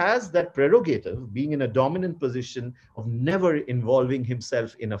 He has that prerogative, being in a dominant position, of never involving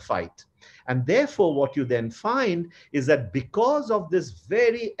himself in a fight. And therefore, what you then find is that because of this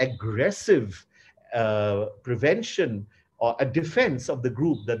very aggressive prevention or a defense of the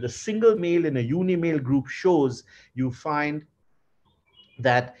group that the single male in a unimale group shows, you find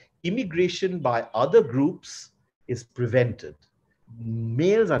that immigration by other groups is prevented.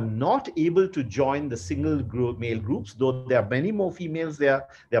 Males are not able to join the single male groups, though there are many more females there.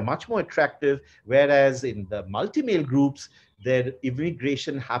 They're much more attractive, whereas in the multi-male groups, their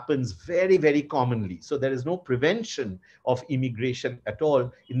immigration happens very, very commonly. So there is no prevention of immigration at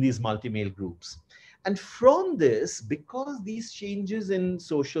all in these multi-male groups. And from this, because these changes in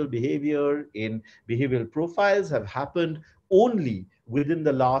social behavior, in behavioral profiles have happened only within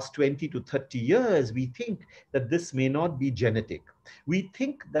the last 20 to 30 years, we think that this may not be genetic. We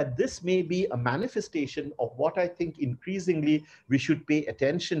think that this may be a manifestation of what I think increasingly we should pay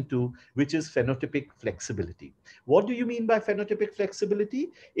attention to, which is phenotypic flexibility. What do you mean by phenotypic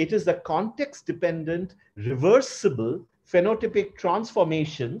flexibility? It is the context-dependent, reversible phenotypic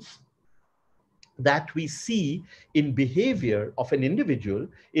transformations that we see in behavior of an individual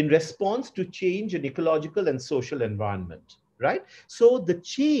in response to change in ecological and social environment, right? So the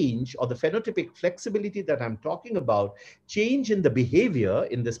change or the phenotypic flexibility that I'm talking about, change in the behavior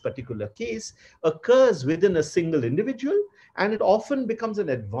in this particular case, occurs within a single individual, and it often becomes an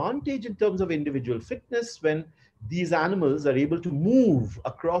advantage in terms of individual fitness when these animals are able to move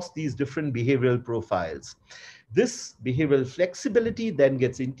across these different behavioral profiles. This behavioral flexibility then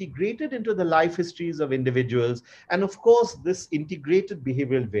gets integrated into the life histories of individuals. And of course, this integrated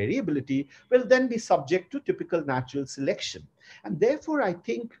behavioral variability will then be subject to typical natural selection. And therefore, I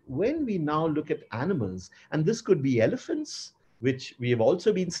think when we now look at animals, and this could be elephants, which we have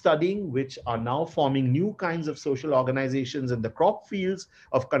also been studying, which are now forming new kinds of social organizations in the crop fields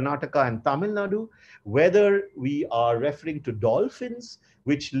of Karnataka and Tamil Nadu, whether we are referring to dolphins,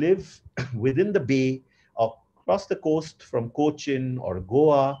 which live within the bay or across the coast from Cochin or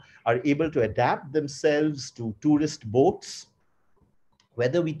Goa, are able to adapt themselves to tourist boats,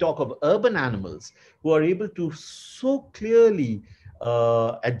 whether we talk of urban animals who are able to so clearly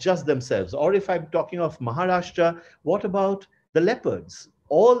adjust themselves, or if I'm talking of Maharashtra, what about the leopards?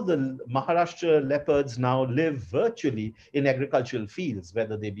 All the Maharashtra leopards now live virtually in agricultural fields,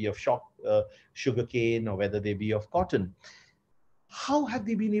 whether they be of sugarcane or whether they be of cotton. How have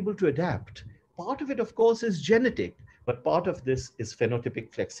they been able to adapt? Part of it, of course, is genetic, but part of this is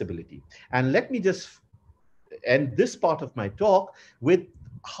phenotypic flexibility. And let me just end this part of my talk with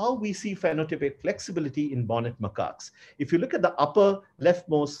how we see phenotypic flexibility in bonnet macaques. If you look at the upper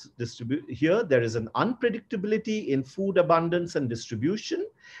leftmost here, there is an unpredictability in food abundance and distribution.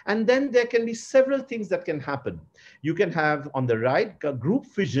 And then there can be several things that can happen. You can have on the right a group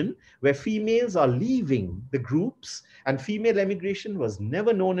fission where females are leaving the groups, and female emigration was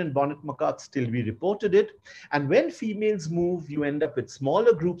never known in bonnet macaques till we reported it. And when females move, you end up with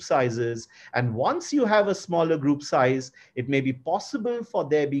smaller group sizes. And once you have a smaller group size, it may be possible for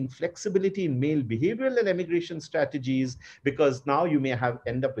there being flexibility in male behavioral and emigration strategies, because now you may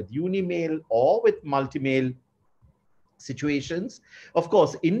end up with unimale or with multimale situations. Of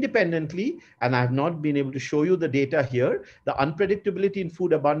course, independently, and I have not been able to show you the data here, the unpredictability in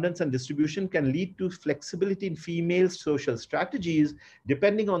food abundance and distribution can lead to flexibility in female social strategies,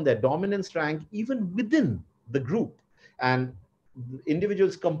 depending on their dominance rank, even within the group. And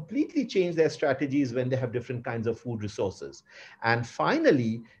individuals completely change their strategies when they have different kinds of food resources. And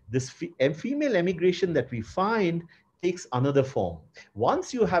finally, this female emigration that we find takes another form.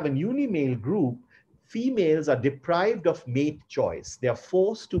 Once you have a unimale group, females are deprived of mate choice. They are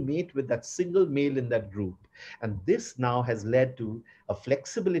forced to mate with that single male in that group. And this now has led to a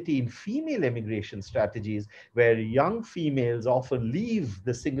flexibility in female emigration strategies, where young females often leave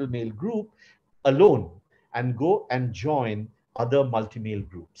the single male group alone and go and join other multi-male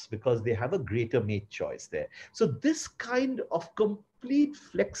groups because they have a greater mate choice there. So this kind of complete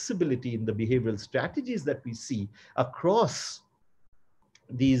flexibility in the behavioral strategies that we see across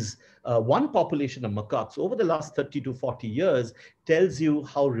these one population of macaques over the last 30 to 40 years tells you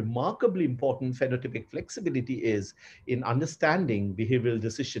how remarkably important phenotypic flexibility is in understanding behavioral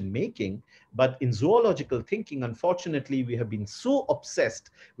decision making. But in zoological thinking, unfortunately, we have been so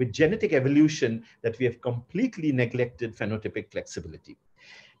obsessed with genetic evolution that we have completely neglected phenotypic flexibility.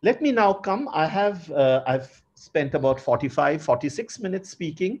 Let me now come. I've spent about 46 minutes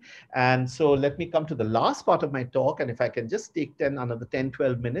speaking. And so let me come to the last part of my talk. And if I can just take another 10,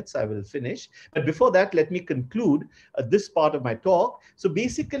 12 minutes, I will finish. But before that, let me conclude this part of my talk. So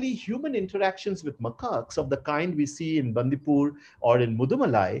basically, human interactions with macaques of the kind we see in Bandipur or in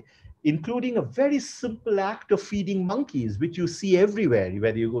Mudumalai, including a very simple act of feeding monkeys, which you see everywhere,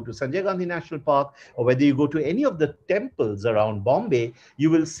 whether you go to Sanjay Gandhi National Park or whether you go to any of the temples around Bombay, you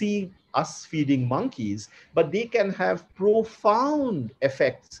will see us feeding monkeys, but they can have profound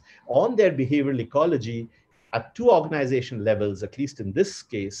effects on their behavioral ecology at two organization levels, at least in this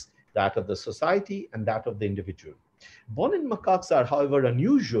case, that of the society and that of the individual. Bonnet macaques are, however,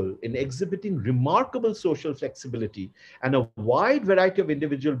 unusual in exhibiting remarkable social flexibility and a wide variety of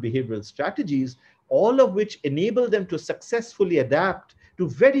individual behavioral strategies, all of which enable them to successfully adapt to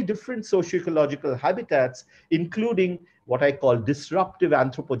very different socio-ecological habitats, including what I call disruptive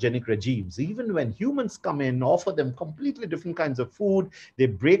anthropogenic regimes. Even when humans come in, offer them completely different kinds of food,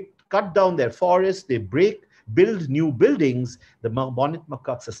 they cut down their forests, they build new buildings, the bonnet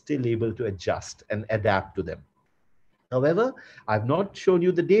macaques are still able to adjust and adapt to them. However, I've not shown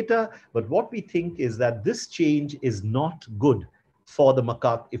you the data, but what we think is that this change is not good for the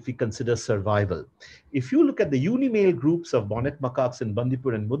macaque if we consider survival. If you look at the unimale groups of bonnet macaques in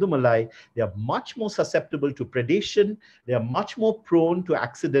Bandipur and Mudumalai, they are much more susceptible to predation. They are much more prone to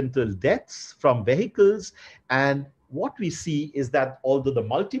accidental deaths from vehicles. And what we see is that although the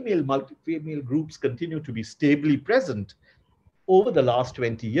multi-male, multi-female groups continue to be stably present, over the last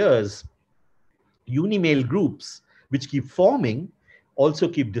 20 years, unimale groups which keep forming also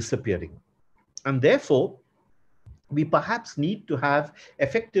keep disappearing. And therefore, we perhaps need to have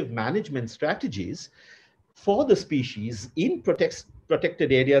effective management strategies for the species in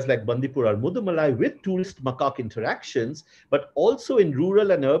protected areas like Bandipur or Mudumalai with tourist macaque interactions, but also in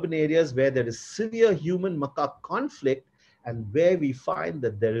rural and urban areas where there is severe human macaque conflict and where we find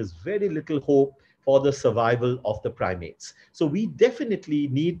that there is very little hope for the survival of the primates. So we definitely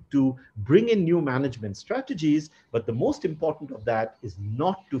need to bring in new management strategies, but the most important of that is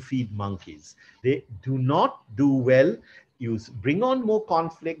not to feed monkeys. They do not do well. You bring on more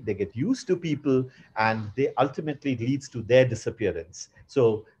conflict, they get used to people, and they ultimately leads to their disappearance.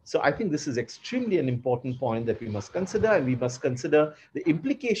 So I think this is extremely an important point that we must consider, and we must consider the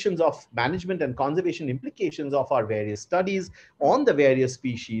implications of management and conservation implications of our various studies on the various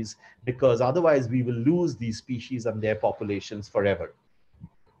species, because otherwise we will lose these species and their populations forever.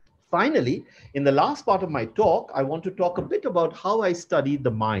 Finally, in the last part of my talk, I want to talk a bit about how I study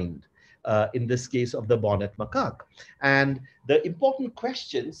the mind. In this case of the bonnet macaque. And the important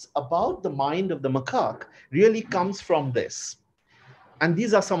questions about the mind of the macaque really comes from this. And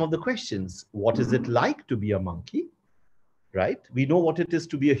these are some of the questions. What is it like to be a monkey, right? We know what it is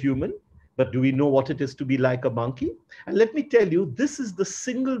to be a human, but do we know what it is to be like a monkey? And let me tell you, this is the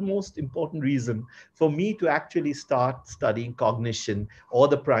single most important reason for me to actually start studying cognition or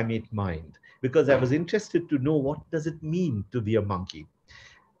the primate mind, because I was interested to know what does it mean to be a monkey.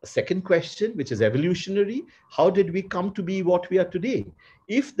 A second question, which is evolutionary, how did we come to be what we are today?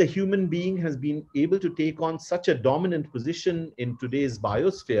 If the human being has been able to take on such a dominant position in today's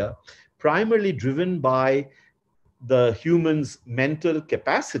biosphere, primarily driven by the human's mental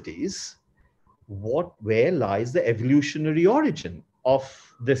capacities, where lies the evolutionary origin of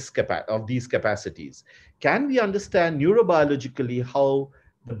these capacities? Can we understand neurobiologically how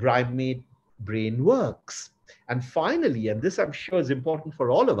the primate brain works? And finally, and this I'm sure is important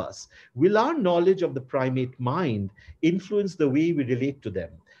for all of us, will our knowledge of the primate mind influence the way we relate to them?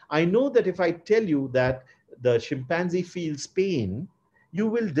 I know that if I tell you that the chimpanzee feels pain, you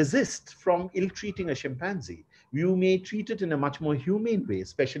will desist from ill-treating a chimpanzee. You may treat it in a much more humane way,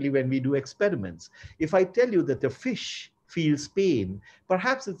 especially when we do experiments. If I tell you that a fish feels pain,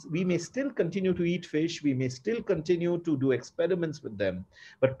 perhaps we may still continue to eat fish, we may still continue to do experiments with them,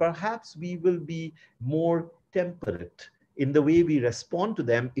 but perhaps we will be more temperate in the way we respond to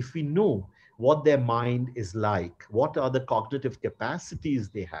them if we know what their mind is like, what are the cognitive capacities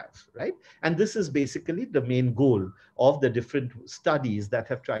they have, right? And this is basically the main goal of the different studies that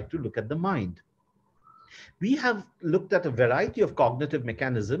have tried to look at the mind. We have looked at a variety of cognitive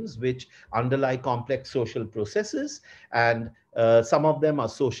mechanisms which underlie complex social processes, and some of them are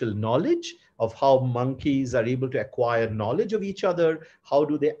social knowledge of how monkeys are able to acquire knowledge of each other, how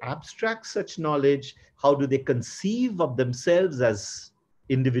do they abstract such knowledge, how do they conceive of themselves as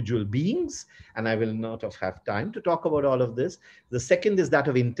individual beings, and I will not have time to talk about all of this. The second is that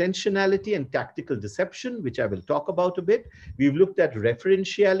of intentionality and tactical deception, which I will talk about a bit. We've looked at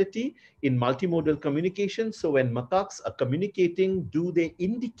referentiality in multimodal communication. So when macaques are communicating, do they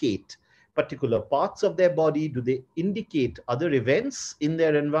indicate particular parts of their body? Do they indicate other events in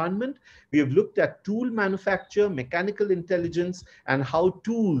their environment? We have looked at tool manufacture, mechanical intelligence, and how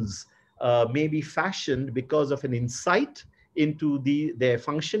tools may be fashioned because of an insight into their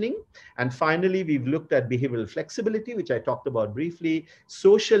functioning. And finally, we've looked at behavioral flexibility, which I talked about briefly,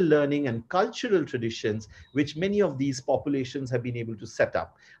 social learning and cultural traditions, which many of these populations have been able to set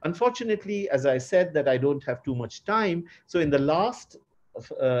up. Unfortunately, as I said, that I don't have too much time. So in the last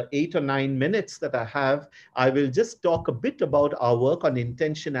 8 or 9 minutes that I have, I will just talk a bit about our work on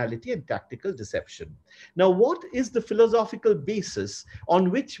intentionality and tactical deception. Now, what is the philosophical basis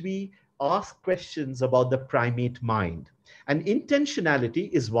on which we ask questions about the primate mind? And intentionality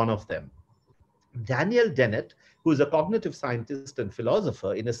is one of them. Daniel Dennett, who is a cognitive scientist and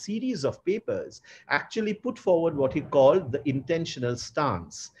philosopher, in a series of papers, actually put forward what he called the intentional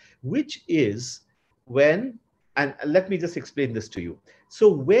stance, which is when, and let me just explain this to you. So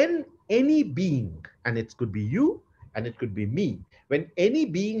when any being, and it could be you, and it could be me, when any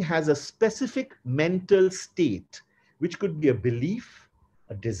being has a specific mental state, which could be a belief,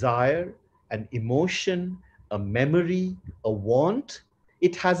 a desire, an emotion, a memory, a want,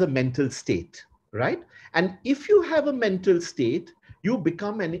 it has a mental state, right? And if you have a mental state, you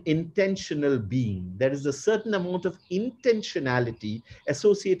become an intentional being. There is a certain amount of intentionality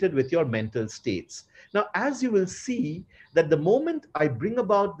associated with your mental states. Now, as you will see, that the moment I bring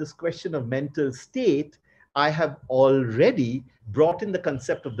about this question of mental state, I have already brought in the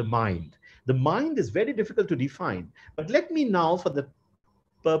concept of the mind. The mind is very difficult to define. But let me now, for the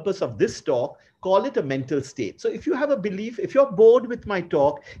purpose of this talk, call it a mental state. So if you have a belief, if you're bored with my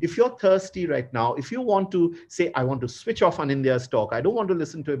talk, if you're thirsty right now, if you want to say, I want to switch off Anindya's talk, I don't want to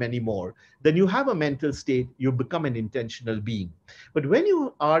listen to him anymore, then you have a mental state, you become an intentional being. But when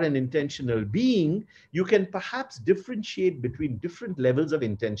you are an intentional being, you can perhaps differentiate between different levels of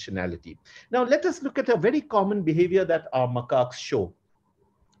intentionality. Now, let us look at a very common behavior that our macaques show,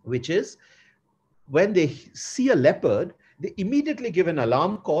 which is when they see a leopard, they immediately give an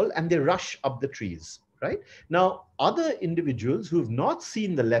alarm call and they rush up the trees, right? Now, other individuals who've not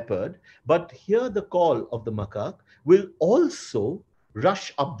seen the leopard, but hear the call of the macaque, will also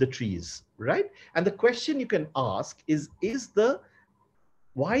rush up the trees, right? And the question you can ask is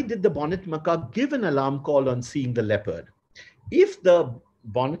why did the bonnet macaque give an alarm call on seeing the leopard? If the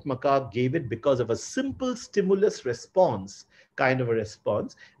bonnet macaque gave it because of a simple stimulus response, kind of a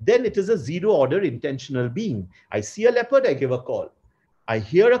response, then it is a zero order intentional being. I see a leopard, I give a call. I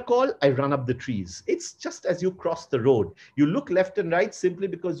hear a call, I run up the trees. It's just as you cross the road. You look left and right simply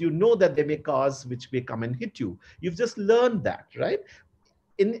because you know that there may cars which may come and hit you. You've just learned that, right?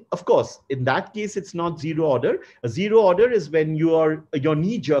 Of course, in that case, it's not zero order. A zero order is when your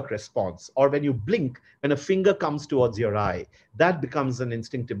knee-jerk response, or when you blink, when a finger comes towards your eye, that becomes an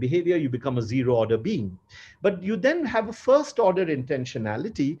instinctive behavior. You become a zero order being. But you then have a first order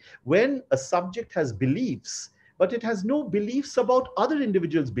intentionality when a subject has beliefs, but it has no beliefs about other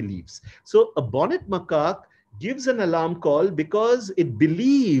individuals' beliefs. So a bonnet macaque gives an alarm call because it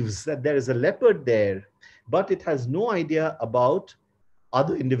believes that there is a leopard there, but it has no idea about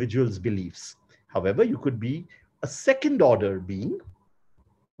other individuals' beliefs. However, you could be a second order being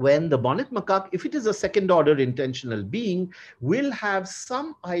when the bonnet macaque, if it is a second order intentional being, will have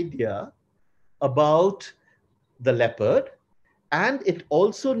some idea about the leopard. And it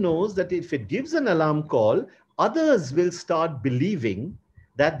also knows that if it gives an alarm call, others will start believing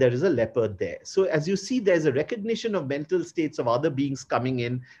that there is a leopard there. So as you see, there's a recognition of mental states of other beings coming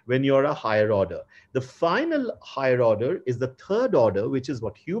in when you're a higher order. The final higher order is the third order, which is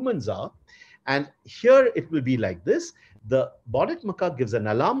what humans are. And here it will be like this. The bonnet macaque gives an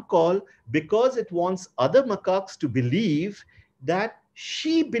alarm call because it wants other macaques to believe that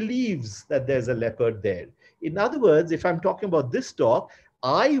she believes that there's a leopard there. In other words, if I'm talking about this talk,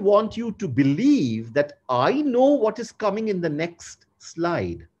 I want you to believe that I know what is coming in the next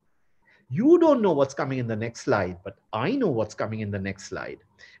slide. You don't know what's coming in the next slide, but I know what's coming in the next slide,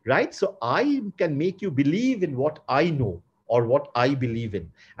 right? So I can make you believe in what I know or what I believe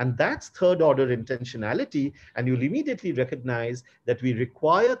in. And that's third order intentionality. And you'll immediately recognize that we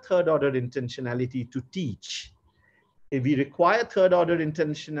require third order intentionality to teach. We require third order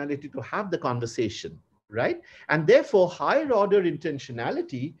intentionality to have the conversation, right? And therefore, higher order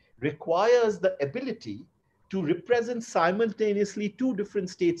intentionality requires the ability to represent simultaneously two different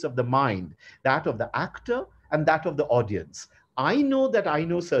states of the mind, that of the actor and that of the audience. I know that I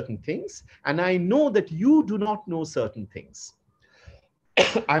know certain things, and I know that you do not know certain things.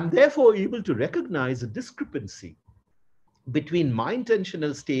 I'm therefore able to recognize a discrepancy between my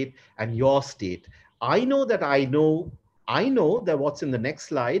intentional state and your state. I know that what's in the next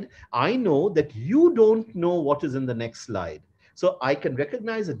slide. I know that you don't know what is in the next slide. So I can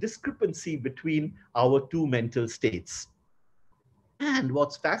recognize a discrepancy between our two mental states. And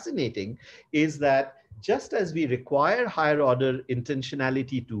what's fascinating is that just as we require higher order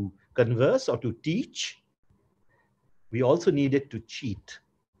intentionality to converse or to teach, we also need it to cheat,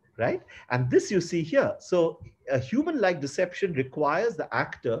 right? And this you see here. So a human-like deception requires the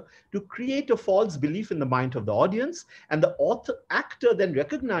actor to create a false belief in the mind of the audience, and the actor then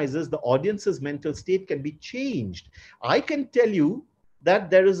recognizes the audience's mental state can be changed. I can tell you that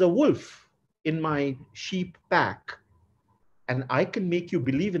there is a wolf in my sheep pack, and I can make you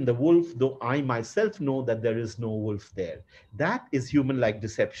believe in the wolf, though I myself know that there is no wolf there. That is human-like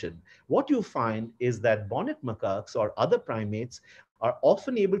deception. What you find is that bonnet macaques or other primates are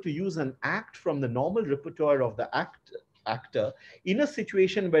often able to use an act from the normal repertoire of the actor in a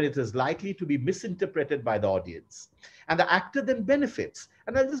situation where it is likely to be misinterpreted by the audience. And the actor then benefits.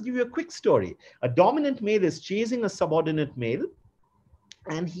 And I'll just give you a quick story. A dominant male is chasing a subordinate male,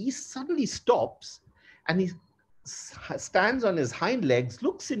 and he suddenly stops and he stands on his hind legs,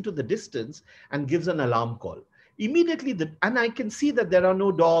 looks into the distance, and gives an alarm call. Immediately, and I can see that there are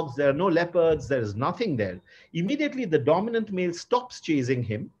no dogs, there are no leopards, there is nothing there. Immediately, the dominant male stops chasing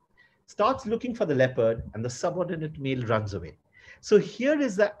him, starts looking for the leopard, and the subordinate male runs away. So here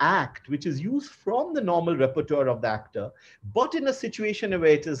is the act which is used from the normal repertoire of the actor, but in a situation where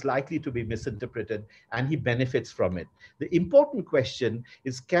it is likely to be misinterpreted and he benefits from it. The important question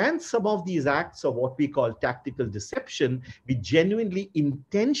is, can some of these acts of what we call tactical deception be genuinely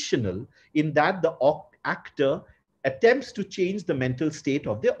intentional in that the actor attempts to change the mental state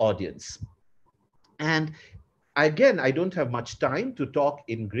of the audience? And again, I don't have much time to talk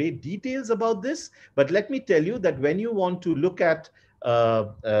in great details about this, but let me tell you that when you want to look at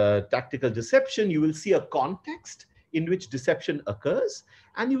tactical deception, you will see a context in which deception occurs,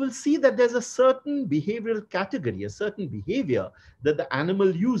 and you will see that there's a certain behavioral category, a certain behavior that the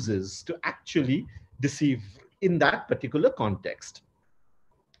animal uses to actually deceive in that particular context.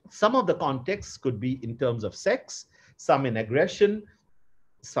 Some of the contexts could be in terms of sex, some in aggression,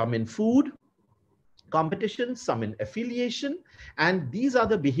 some in food competition, some in affiliation, and these are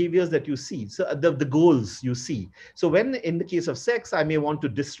the behaviors that you see. So the goals you see. So when in the case of sex, I may want to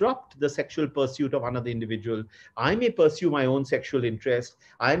disrupt the sexual pursuit of another individual. I may pursue my own sexual interest.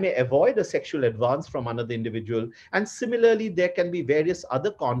 I may avoid a sexual advance from another individual. And similarly, there can be various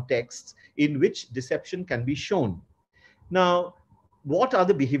other contexts in which deception can be shown. Now, what are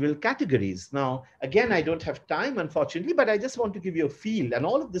the behavioral categories? Now, again, I don't have time, unfortunately, but I just want to give you a feel. And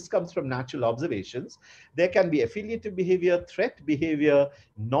all of this comes from natural observations. There can be affiliative behavior, threat behavior,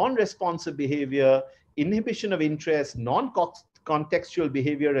 non-responsive behavior, inhibition of interest, non-contextual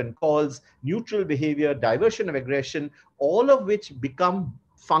behavior and calls, neutral behavior, diversion of aggression, all of which become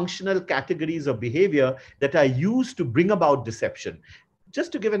functional categories of behavior that are used to bring about deception.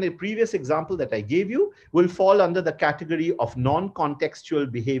 Just to give a previous example that I gave you, will fall under the category of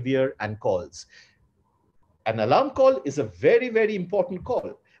non-contextual behavior and calls. An alarm call is a very, very important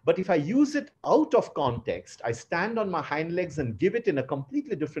call. But if I use it out of context, I stand on my hind legs and give it in a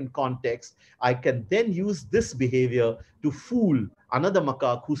completely different context, I can then use this behavior to fool another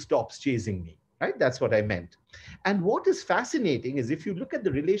macaque who stops chasing me. Right? That's what I meant. And what is fascinating is if you look at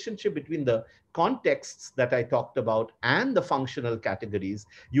the relationship between the contexts that I talked about and the functional categories,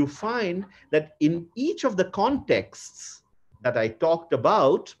 you find that in each of the contexts that I talked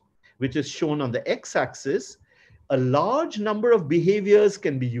about, which is shown on the x-axis, a large number of behaviors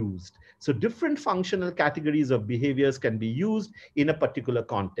can be used. So different functional categories of behaviors can be used in a particular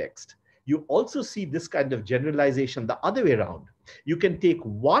context. You also see this kind of generalization the other way around. You can take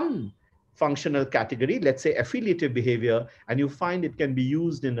one functional category, let's say affiliative behavior, and you find it can be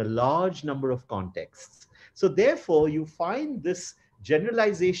used in a large number of contexts. So therefore, you find this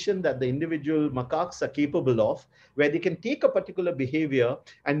generalization that the individual macaques are capable of, where they can take a particular behavior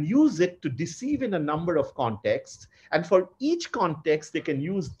and use it to deceive in a number of contexts. And for each context, they can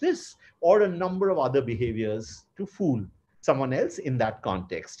use this or a number of other behaviors to fool someone else in that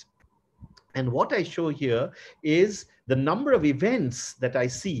context. And what I show here is the number of events that I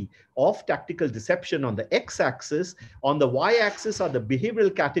see of tactical deception on the x-axis. On the y-axis are the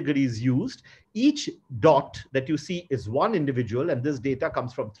behavioral categories used. Each dot that you see is one individual, and this data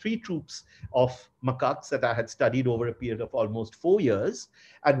comes from 3 troops of macaques that I had studied over a period of almost 4 years.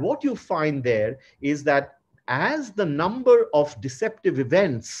 And what you find there is that as the number of deceptive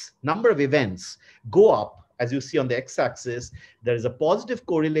events, go up, as you see on the x-axis, there is a positive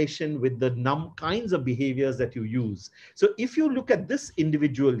correlation with the kinds of behaviors that you use. So if you look at this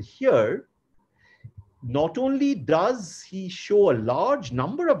individual here, not only does he show a large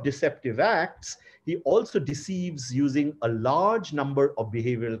number of deceptive acts, he also deceives using a large number of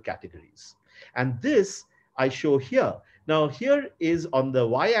behavioral categories. And this I show here. Now here is on the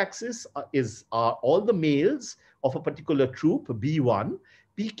y-axis are all the males of a particular troop, B1.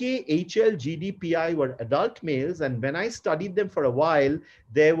 PK, HL, GD, PI were adult males, and when I studied them for a while,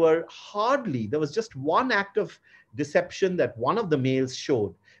 there was just one act of deception that one of the males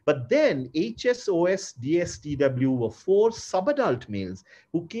showed. But then HS, OS, DS, TW were 4 subadult males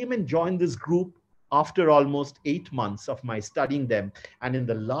who came and joined this group after almost 8 months of my studying them. And in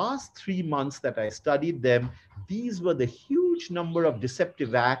the last 3 months that I studied them, these were the huge number of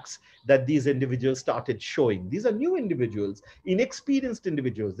deceptive acts that these individuals started showing. These are new individuals, inexperienced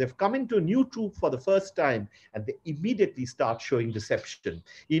individuals. They've come into a new troop for the first time, and they immediately start showing deception.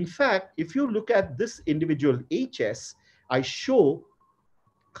 In fact, if you look at this individual HS, I show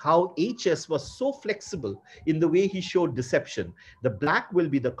how HS was so flexible in the way he showed deception. The black will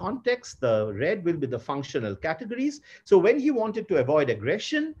be the context, the red will be the functional categories. So when he wanted to avoid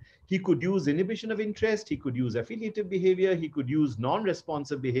aggression, he could use inhibition of interest, he could use affiliative behavior, he could use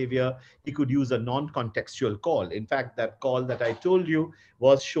non-responsive behavior, he could use a non-contextual call. In fact, that call that I told you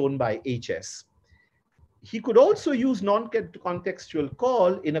was shown by HS. He could also use non-contextual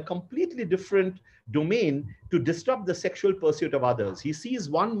call in a completely different domain to disrupt the sexual pursuit of others. He sees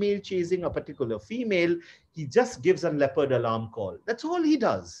one male chasing a particular female, he just gives a leopard alarm call. That's all he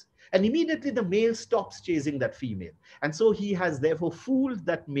does. And immediately the male stops chasing that female. And so he has therefore fooled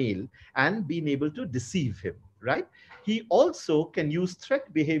that male and been able to deceive him, right? He also can use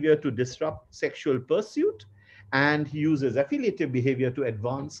threat behavior to disrupt sexual pursuit, and he uses affiliative behavior to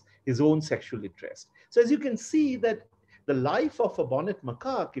advance his own sexual interest. So as you can see that the life of a bonnet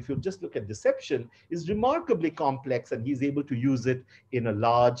macaque, if you just look at deception, is remarkably complex, and he's able to use it in a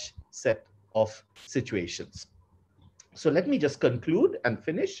large set of situations. So let me just conclude and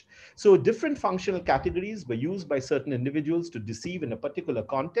finish. So different functional categories were used by certain individuals to deceive in a particular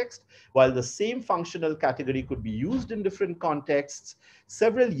context, while the same functional category could be used in different contexts.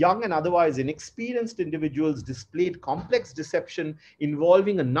 Several young and otherwise inexperienced individuals displayed complex deception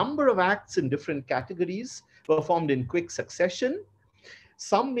involving a number of acts in different categories performed in quick succession.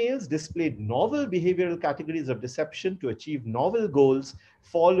 Some males displayed novel behavioral categories of deception to achieve novel goals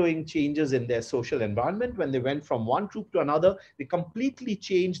following changes in their social environment. When they went from one group to another, they completely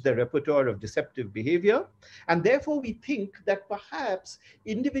changed their repertoire of deceptive behavior. And therefore, we think that perhaps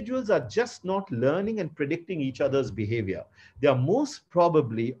individuals are just not learning and predicting each other's behavior. They are most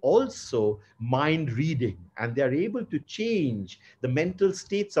probably also mind reading, and they are able to change the mental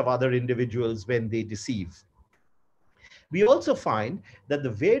states of other individuals when they deceive. We also find that the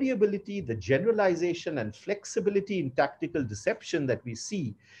variability, the generalization, and flexibility in tactical deception that we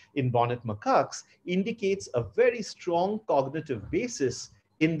see in bonnet macaques indicates a very strong cognitive basis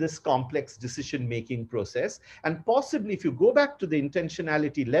in this complex decision-making process. And possibly, if you go back to the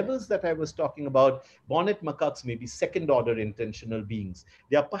intentionality levels that I was talking about, bonnet macaques may be second-order intentional beings.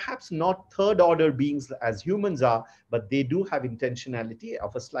 They are perhaps not third-order beings as humans are, but they do have intentionality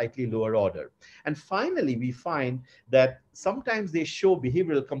of a slightly lower order. And finally, we find that sometimes they show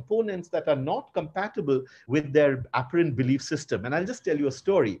behavioral components that are not compatible with their apparent belief system. And I'll just tell you a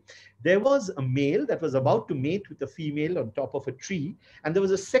story. There was a male that was about to mate with a female on top of a tree, and there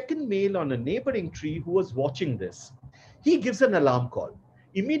was a second male on a neighboring tree who was watching this. He gives an alarm call.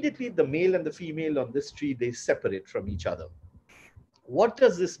 Immediately, the male and the female on this tree, they separate from each other. What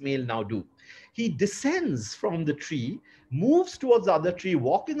does this male now do? He descends from the tree, moves towards the other tree,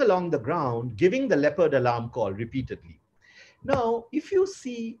 walking along the ground, giving the leopard alarm call repeatedly. Now, if you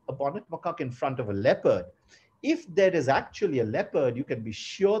see a bonnet macaque in front of a leopard, if there is actually a leopard, you can be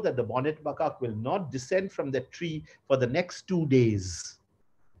sure that the bonnet macaque will not descend from the tree for the next 2 days.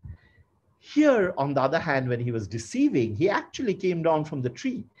 Here, on the other hand, when he was deceiving, he actually came down from the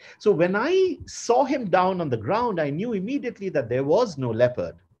tree. So when I saw him down on the ground, I knew immediately that there was no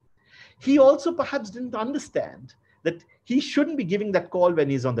leopard. He also perhaps didn't understand that he shouldn't be giving that call when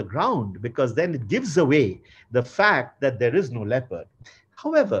he's on the ground, because then it gives away the fact that there is no leopard.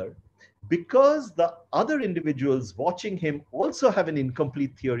 However, because the other individuals watching him also have an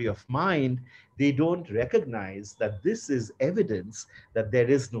incomplete theory of mind, they don't recognize that this is evidence that there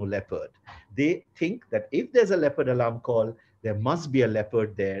is no leopard. They think that if there's a leopard alarm call, there must be a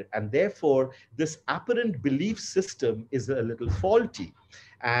leopard there. And therefore, this apparent belief system is a little faulty.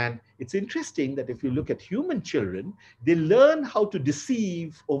 And it's interesting that if you look at human children, they learn how to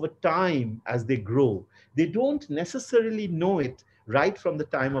deceive over time as they grow. They don't necessarily know it right from the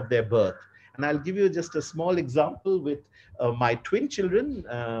time of their birth. And I'll give you just a small example with my twin children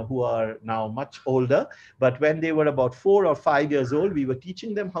who are now much older. But when they were about 4 or 5 years old, we were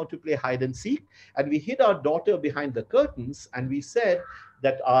teaching them how to play hide and seek. And we hid our daughter behind the curtains. And we said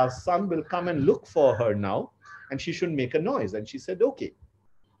that our son will come and look for her now, and she shouldn't make a noise. And she said, okay.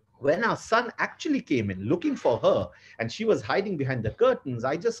 When our son actually came in looking for her and she was hiding behind the curtains,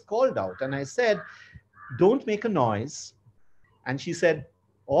 I just called out and I said, don't make a noise. And she said,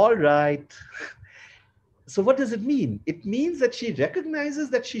 all right. So what does it mean? It means that she recognizes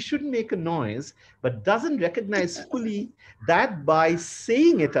that she shouldn't make a noise, but doesn't recognize fully that by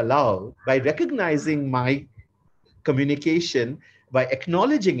saying it aloud, by recognizing my communication, by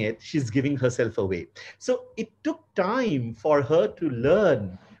acknowledging it, she's giving herself away. So it took time for her to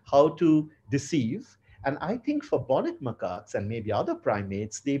learn how to deceive. And I think for bonnet macaques and maybe other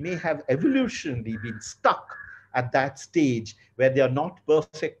primates, they may have evolutionarily been stuck at that stage where they are not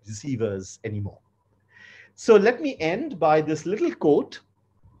perfect deceivers anymore. So let me end by this little quote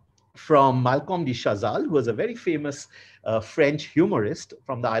from Malcolm de Chazal, who was a very famous French humorist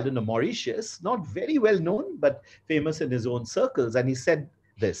from the island of Mauritius, not very well known, but famous in his own circles. And he said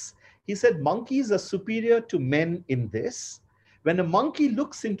this. He said, monkeys are superior to men in this. When a monkey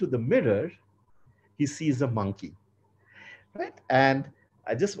looks into the mirror, he sees a monkey. Right? And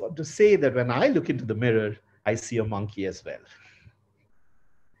I just want to say that when I look into the mirror, I see a monkey as well.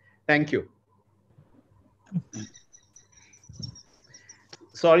 Thank you.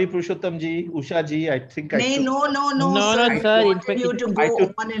 Sorry, Purushottam ji, Usha ji, I think I took, no, sir. sir. I In wanted fact, you to I go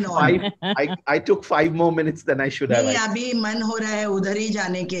took on and on. I took 5 more minutes than I should have. नहीं, अभी मन हो रहा है उधर ही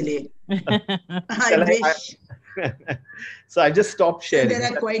जाने के लिए. I Shall wish. So I just stopped sharing.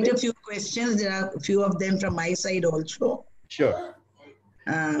 There are quite a few questions. There are a few of them from my side also. Sure.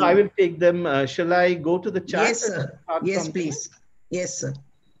 So I will take them. Shall I go to the chat? Yes, sir. Yes, please. Yes, sir.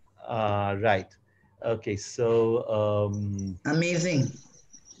 Right. Okay. So. Amazing.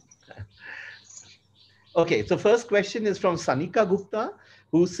 Okay. So first question is from Sanika Gupta,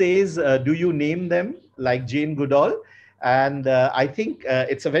 who says, do you name them like Jane Goodall? And I think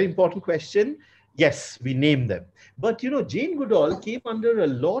it's a very important question. Yes, we name them. But, you know, Jane Goodall came under a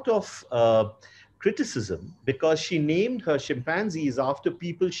lot of criticism because she named her chimpanzees after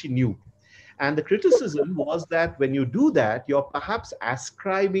people she knew. And the criticism was that when you do that, you're perhaps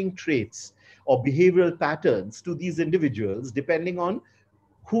ascribing traits or behavioral patterns to these individuals, depending on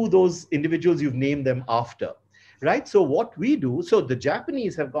who those individuals you've named them after. Right. So what we do, so the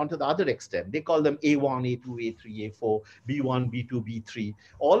Japanese have gone to the other extent. They call them A1, A2, A3, A4, B1, B2, B3,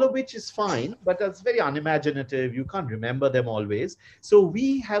 all of which is fine, but that's very unimaginative. You can't remember them always. So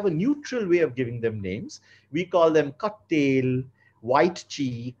we have a neutral way of giving them names. We call them cut tail, white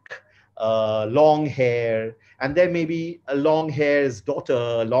cheek, long hair, and there may be a long hair's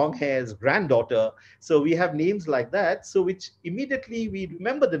daughter, long hair's granddaughter. So we have names like that. So which immediately we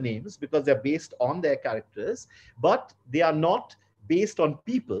remember the names because they're based on their characters, but they are not based on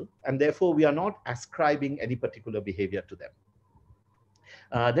people. And therefore we are not ascribing any particular behavior to them.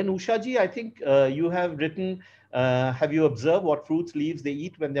 Then Ushaji, I think you have written, have you observed what fruits, leaves they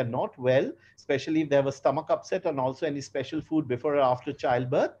eat when they're not well, especially if they have a stomach upset, and also any special food before or after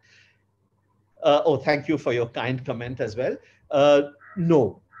childbirth? Oh, thank you for your kind comment as well.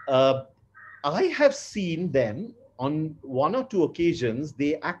 No, I have seen them on 1 or 2 occasions.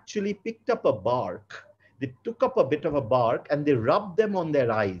 They actually picked up a bark. They took up a bit of a bark and they rubbed them on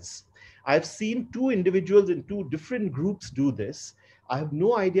their eyes. I've seen 2 individuals in 2 different groups do this. I have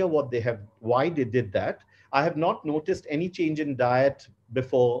no idea why they did that. I have not noticed any change in diet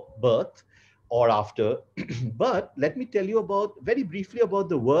before birth or after. But let me tell you very briefly about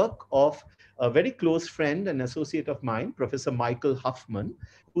the work of a very close friend and associate of mine, Professor Michael Huffman,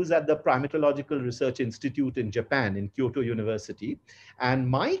 who's at the Primatological Research Institute in Japan, in Kyoto University. And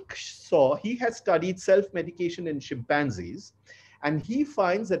Mike he has studied self-medication in chimpanzees, and he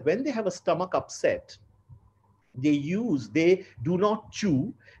finds that when they have a stomach upset, they do not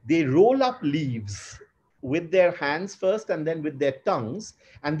chew, they roll up leaves with their hands first and then with their tongues,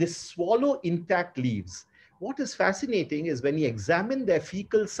 and they swallow intact leaves. What is fascinating is when he examined their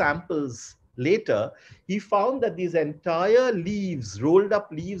fecal samples later, he found that these entire leaves, rolled up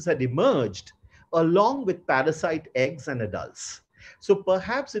leaves, had emerged along with parasite eggs and adults. So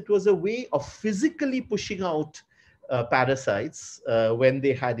perhaps it was a way of physically pushing out parasites when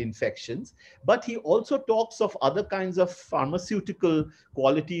they had infections. But he also talks of other kinds of pharmaceutical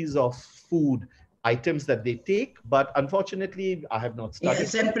qualities of food items that they take, but unfortunately, I have not studied. Yeah,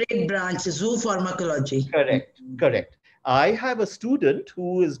 separate branch, zoo pharmacology. Correct. I have a student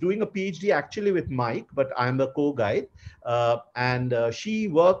who is doing a PhD actually with Mike, but I'm a co-guide, and she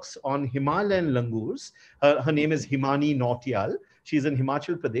works on Himalayan langurs. Her name is Himani Nautiyal. She's in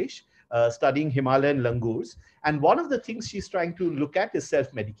Himachal Pradesh, studying Himalayan langurs. And one of the things she's trying to look at is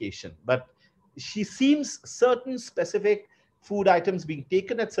self-medication. But she seems certain specific food items being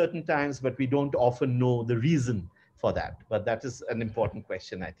taken at certain times, but we don't often know the reason for that. But that is an important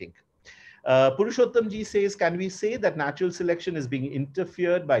question, I think. Purushottam ji says, can we say that natural selection is being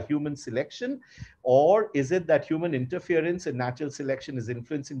interfered by human selection? Or is it that human interference in natural selection is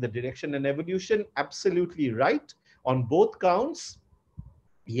influencing the direction and evolution? Absolutely right. On both counts,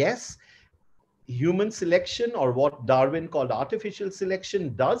 yes. Human selection, or what Darwin called artificial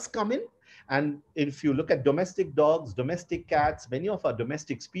selection, does come in. And if you look at domestic dogs, domestic cats, many of our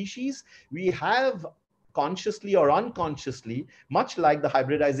domestic species, we have consciously or unconsciously, much like the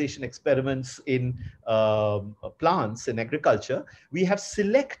hybridization experiments in plants in agriculture, we have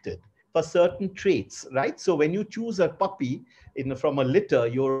selected for certain traits, right? So when you choose a puppy from a litter,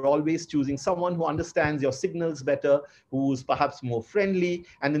 you're always choosing someone who understands your signals better, who's perhaps more friendly.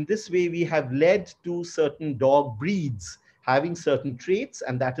 And in this way, we have led to certain dog breeds having certain traits,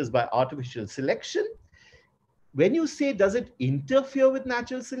 and that is by artificial selection. When you say, does it interfere with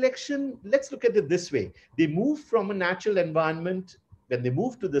natural selection? Let's look at it this way. They move from a natural environment. When they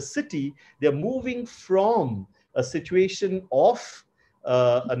move to the city, they're moving from a situation of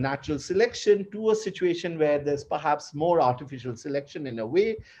a natural selection to a situation where there's perhaps more artificial selection in a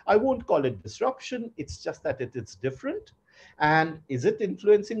way. I won't call it disruption. It's just that it is different. And is it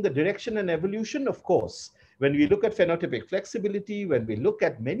influencing the direction and evolution? Of course. When we look at phenotypic flexibility, when we look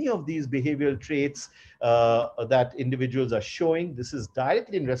at many of these behavioral traits that individuals are showing, this is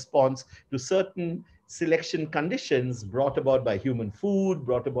directly in response to certain selection conditions brought about by human food,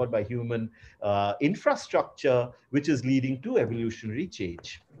 brought about by human infrastructure, which is leading to evolutionary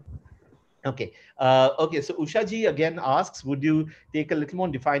change. Okay. Okay. So Ushaji again asks, would you take a little more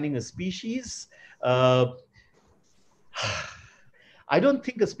on defining a species? I don't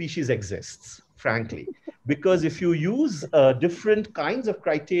think a species exists, frankly, because if you use different kinds of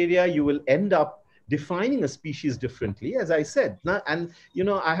criteria, you will end up defining a species differently, as I said. And, you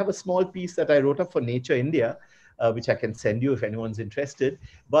know, I have a small piece that I wrote up for Nature India, which I can send you if anyone's interested.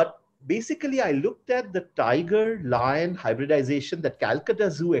 But basically, I looked at the tiger-lion hybridization that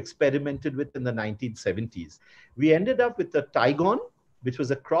Calcutta Zoo experimented with in the 1970s. We ended up with a tigon, which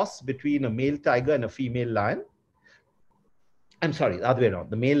was a cross between a male tiger and a female lion. I'm sorry, the other way around,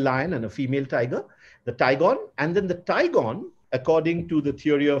 the male lion and a female tiger, the tigon, and then the tigon, according to the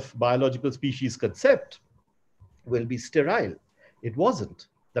theory of biological species concept, will be sterile. It wasn't.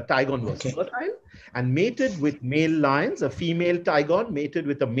 The tigon was fertile and mated with male lions. A female tigon mated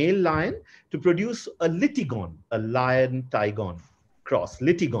with a male lion to produce a litigon, a lion-tigon cross,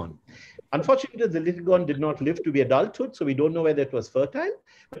 litigon. Unfortunately, the litigon did not live to be adulthood, so we don't know whether it was fertile.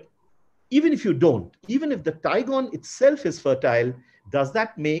 But even if you don't, even if the tigon itself is fertile, does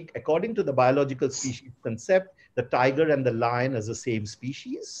that make, according to the biological species concept, the tiger and the lion as the same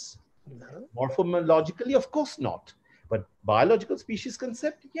species? No. Morphologically, of course not. But biological species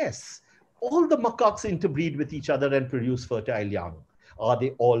concept, yes. All the macaques interbreed with each other and produce fertile young. Are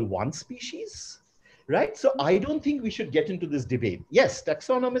they all one species? Right? So I don't think we should get into this debate. Yes,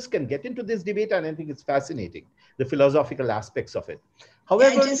 taxonomists can get into this debate, and I think it's fascinating, the philosophical aspects of it.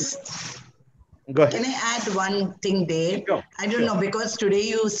 However, go ahead. Can I add one thing there? Sure, I don't know, because today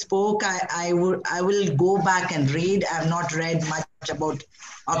you spoke, I will go back and read. I've not read much about,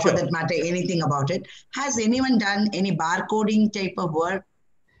 or for that matter, anything about it. Has anyone done any barcoding type of work?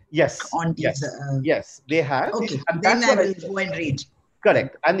 Yes. On these, yes, they have. Okay, and then I will go and read.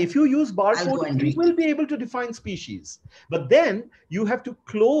 Correct. And if you use barcoding, you will be able to define species. But then you have to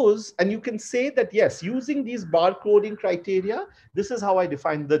close, and you can say that, yes, using these barcoding criteria, this is how I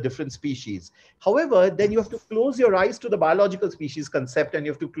define the different species. However, then you have to close your eyes to the biological species concept, and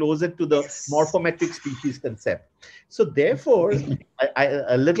you have to close it to the morphometric species concept. So therefore,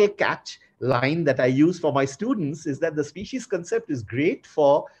 a little catch line that I use for my students is that the species concept is great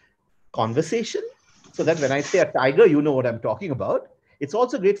for conversation, so that when I say a tiger, you know what I'm talking about. It's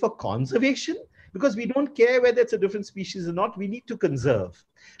also great for conservation, because we don't care whether it's a different species or not. We need to conserve.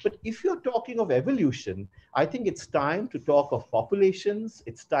 But if you're talking of evolution, I think it's time to talk of populations.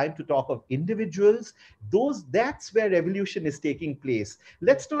 It's time to talk of individuals. That's where evolution is taking place.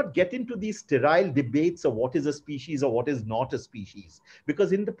 Let's not get into these sterile debates of what is a species or what is not a species,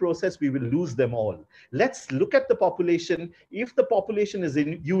 because in the process, we will lose them all. Let's look at the population. If the population is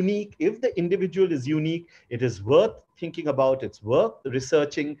unique, if the individual is unique, it is worth thinking about, it's worth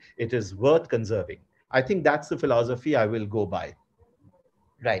researching, it is worth conserving. I think that's the philosophy I will go by.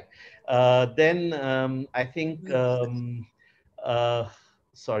 Right. Then I think,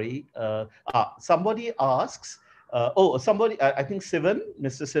 sorry, somebody asks, I think Mr.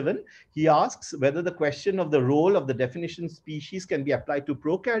 Sivan, he asks whether the question of the role of the definition species can be applied to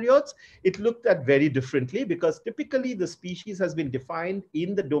prokaryotes. It looked at very differently, because typically the species has been defined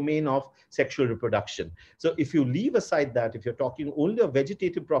in the domain of sexual reproduction. So if you leave aside that, if you're talking only of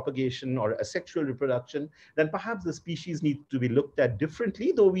vegetative propagation or asexual reproduction, then perhaps the species need to be looked at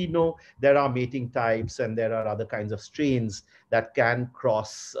differently, though we know there are mating types and there are other kinds of strains that can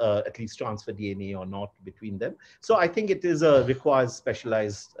cross, at least transfer DNA or not between them. So I think it is requires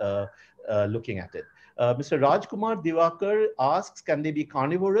specialized looking at it. Mr. Rajkumar Divakar asks, can they be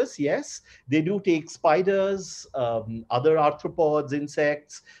carnivorous? Yes, they do take spiders, other arthropods,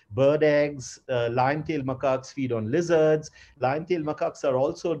 insects, bird eggs. Lion-tailed macaques feed on lizards. Lion-tailed macaques are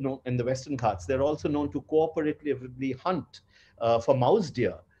also known in the Western Ghats. They're also known to cooperatively hunt for mouse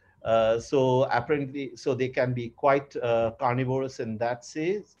deer. So apparently, so they can be quite carnivorous in that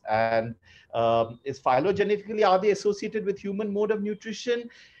sense. And is phylogenetically, are they associated with human mode of nutrition?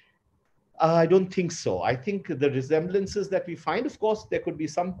 I don't think so. I think the resemblances that we find, of course, there could be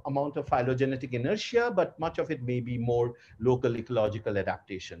some amount of phylogenetic inertia, but much of it may be more local ecological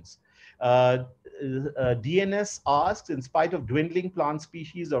adaptations. DNS asks, in spite of dwindling plant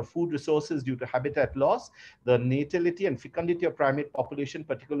species or food resources due to habitat loss, the natality and fecundity of primate population,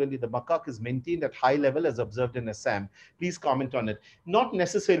 particularly the macaque, is maintained at high level as observed in Assam. Please comment on it. Not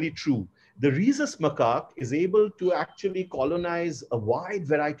necessarily true. The rhesus macaque is able to actually colonize a wide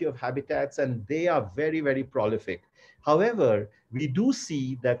variety of habitats, and they are very, very prolific. However, we do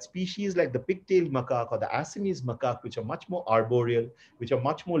see that species like the pigtailed macaque or the Assamese macaque, which are much more arboreal, which are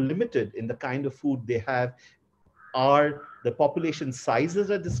much more limited in the kind of food they have, the population sizes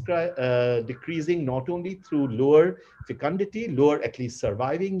are decreasing, not only through lower fecundity, lower at least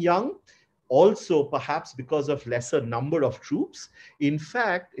surviving young, also perhaps because of lesser number of troops. In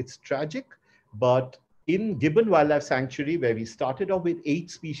fact, it's tragic, but in Gibbon Wildlife Sanctuary, where we started off with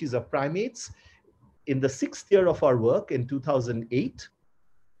 8 species of primates, in the 6th year of our work in 2008,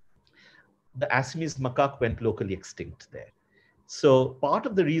 the Assamese macaque went locally extinct there. So part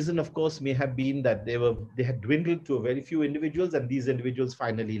of the reason, of course, may have been that they had dwindled to a very few individuals, and these individuals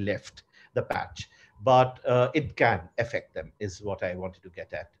finally left the patch. But it can affect them, is what I wanted to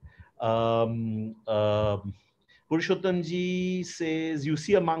get at. Purushottamji says, you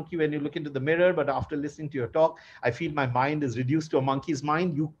see a monkey when you look into the mirror, but after listening to your talk, I feel my mind is reduced to a monkey's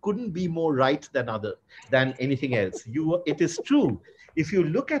mind. You couldn't be more right than anything else. It is true. If you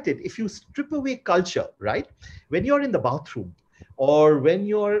look at it, if you strip away culture, right? When you're in the bathroom or when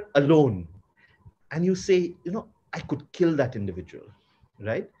you're alone and you say, you know, I could kill that individual,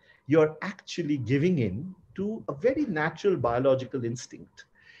 right? You're actually giving in to a very natural biological instinct.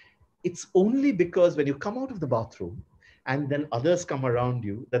 It's only because when you come out of the bathroom and then others come around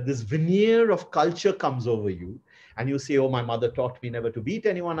you, that this veneer of culture comes over you, and you say, oh, my mother taught me never to beat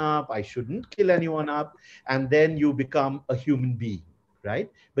anyone up, I shouldn't kill anyone up, and then you become a human being, right?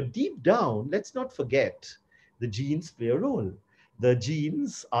 But deep down, let's not forget, the genes play a role. The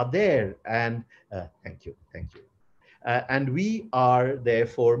genes are there, and thank you. And we are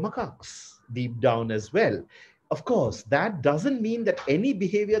therefore macaques deep down as well. Of course, that doesn't mean that any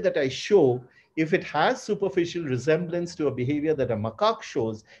behavior that I show, if it has superficial resemblance to a behavior that a macaque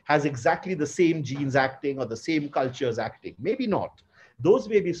shows, has exactly the same genes acting or the same cultures acting. Maybe not. Those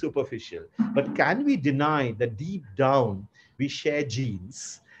may be superficial. But can we deny that deep down we share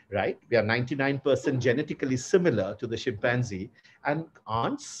genes, right? We are 99% genetically similar to the chimpanzee. And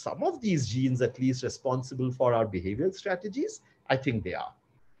aren't some of these genes at least responsible for our behavioral strategies? I think they are.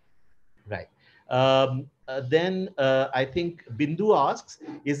 Right. Then I think Bindu asks,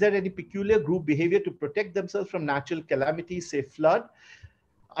 is there any peculiar group behavior to protect themselves from natural calamities, say flood?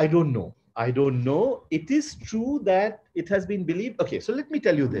 I don't know. It is true that it has been believed. Okay, so let me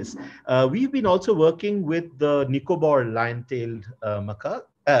tell you this. We've been also working with the Nicobar lion-tailed macaque,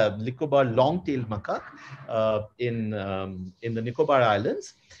 Nicobar long-tailed macaque in the Nicobar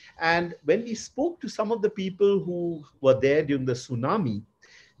Islands. And when we spoke to some of the people who were there during the tsunami,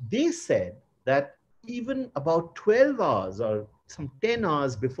 they said that even about 12 hours or some 10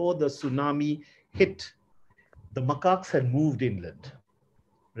 hours before the tsunami hit, the macaques had moved inland,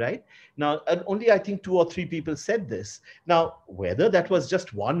 right? Now, and only I think 2 or 3 people said this. Now, whether that was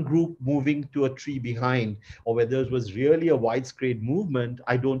just one group moving to a tree behind or whether it was really a widespread movement,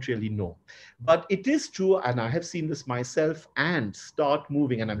 I don't really know. But it is true, and I have seen this myself, ants start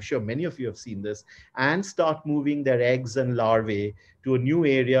moving, and I'm sure many of you have seen this, ants start moving their eggs and larvae to a new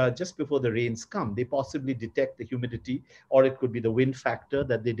area just before the rains come. They possibly detect the humidity, or it could be the wind factor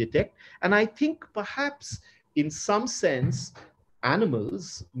that they detect. And I think perhaps in some sense,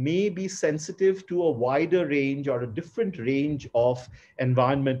 animals may be sensitive to a wider range or a different range of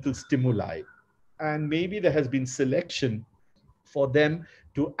environmental stimuli. And maybe there has been selection for them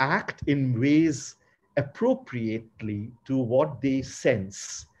to act in ways appropriately to what they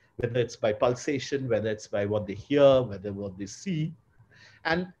sense, whether it's by pulsation, whether it's by what they hear, whether what they see.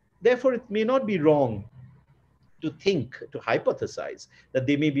 And therefore, it may not be wrong to think, to hypothesize that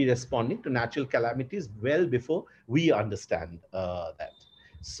they may be responding to natural calamities well before we understand that.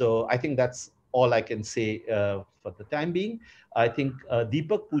 So I think that's all I can say for the time being. I think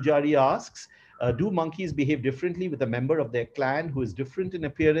Deepak Pujari asks, do monkeys behave differently with a member of their clan who is different in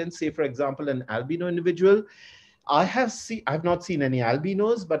appearance, say, for example, an albino individual? I've not seen any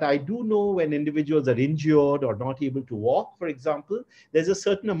albinos, but I do know when individuals are injured or not able to walk, for example, there's a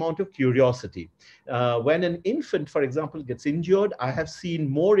certain amount of curiosity. When an infant, for example, gets injured, I have seen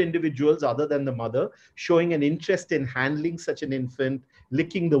more individuals other than the mother showing an interest in handling such an infant,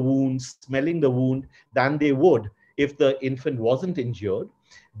 licking the wound, smelling the wound, than they would if the infant wasn't injured.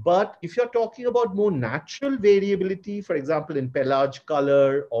 But if you're talking about more natural variability, for example, in pelage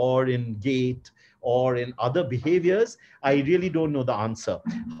color or in gait, or in other behaviors, I really don't know the answer.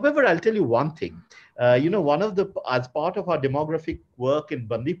 However, I'll tell you one thing. One of the, as part of our demographic work in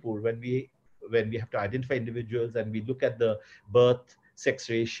Bandipur, when we have to identify individuals and we look at the birth sex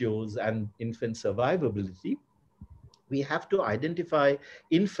ratios and infant survivability, we have to identify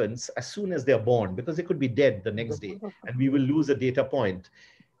infants as soon as they're born, because they could be dead the next day and we will lose a data point.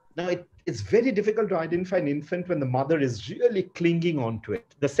 Now, it's very difficult to identify an infant when the mother is really clinging on to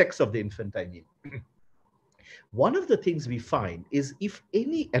it, the sex of the infant, I mean. One of the things we find is if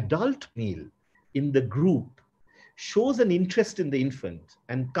any adult male in the group shows an interest in the infant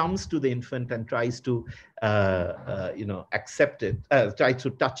and comes to the infant and tries to, accept it, tries to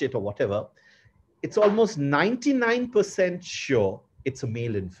touch it or whatever, it's almost 99% sure it's a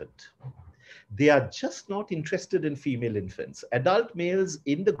male infant. They are just not interested in female infants. Adult males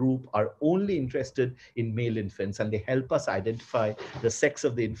in the group are only interested in male infants, and they help us identify the sex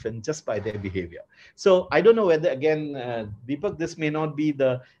of the infant just by their behavior. So I don't know whether, again, Deepak, this may not be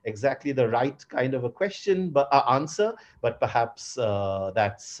exactly the right kind of a question, but answer, but perhaps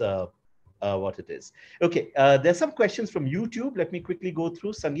that's what it is. Okay, there's some questions from YouTube. Let me quickly go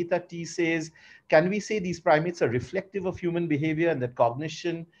through. Sangeeta T says, can we say these primates are reflective of human behavior and that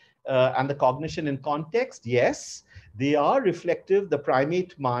cognition and the cognition in context? Yes, they are reflective. The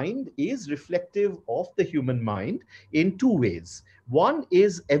primate mind is reflective of the human mind in two ways. One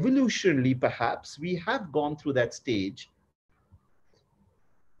is evolutionarily, perhaps, we have gone through that stage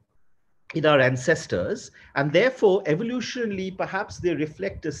in our ancestors, and therefore, evolutionarily, perhaps they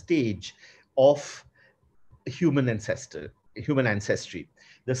reflect a stage of human ancestry.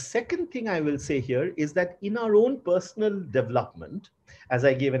 The second thing I will say here is that in our own personal development, as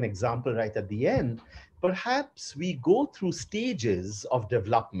I gave an example right at the end, perhaps we go through stages of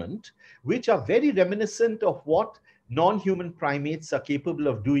development which are very reminiscent of what non-human primates are capable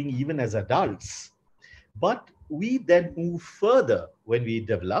of doing even as adults. But we then move further when we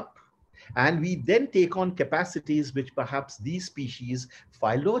develop, and we then take on capacities which perhaps these species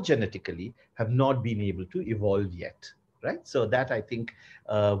phylogenetically have not been able to evolve yet. Right? So that, I think,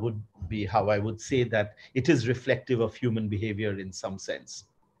 would be how I would say that it is reflective of human behavior in some sense.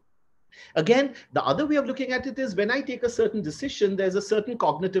 Again, the other way of looking at it is when I take a certain decision, there's a certain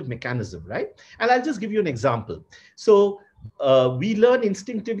cognitive mechanism, right? And I'll just give you an example. So we learn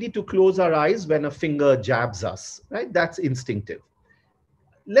instinctively to close our eyes when a finger jabs us, right? That's instinctive.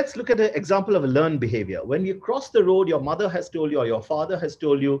 Let's look at an example of a learned behavior. When you cross the road, your mother has told you or your father has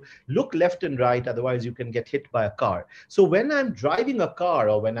told you, look left and right, otherwise you can get hit by a car. So when I'm driving a car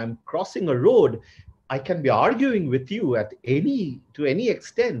or when I'm crossing a road, I can be arguing with you to any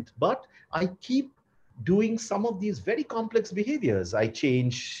extent, but I keep doing some of these very complex behaviors. I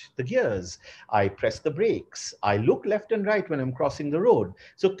change the gears, I press the brakes, I look left and right when I'm crossing the road.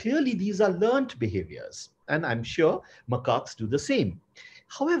 So clearly these are learned behaviors, and I'm sure macaques do the same.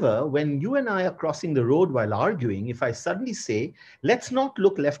 However, when you and I are crossing the road while arguing, if I suddenly say, let's not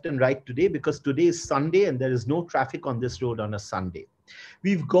look left and right today because today is Sunday and there is no traffic on this road on a Sunday.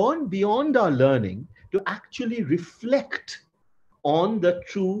 We've gone beyond our learning to actually reflect on the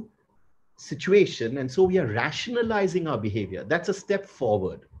true situation. And so we are rationalizing our behavior. That's a step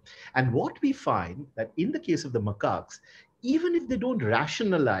forward. And what we find that in the case of the macaques, even if they don't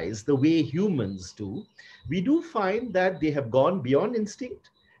rationalize the way humans do, we do find that they have gone beyond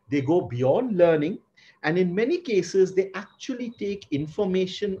instinct, they go beyond learning, and in many cases, they actually take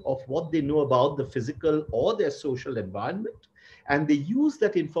information of what they know about the physical or their social environment, and they use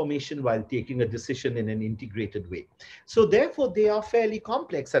that information while taking a decision in an integrated way. So therefore, they are fairly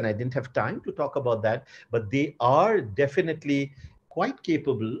complex, and I didn't have time to talk about that, but they are definitely quite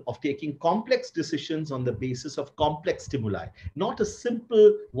capable of taking complex decisions on the basis of complex stimuli, not a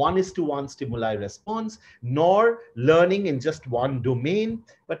simple 1:1 stimuli response, nor learning in just one domain,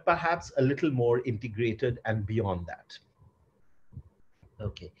 but perhaps a little more integrated and beyond that.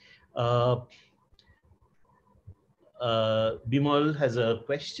 Okay. Bimal has a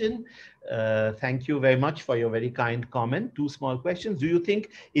question. Thank you very much for your very kind comment. Two small questions. Do you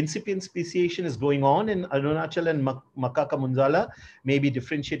think incipient speciation is going on in Arunachal and Macaca munzala, maybe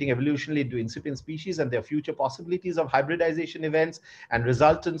differentiating evolutionally into incipient species, and their future possibilities of hybridization events and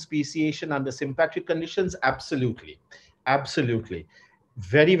resultant speciation under sympatric conditions? Absolutely. Absolutely.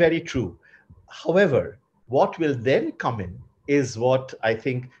 Very, very true. However, what will then come in is what I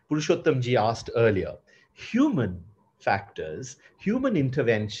think Purushottamji asked earlier. Human factors, human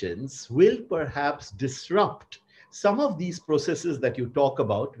interventions will perhaps disrupt some of these processes that you talk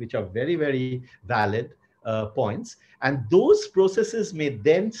about, which are very, very valid points. And those processes may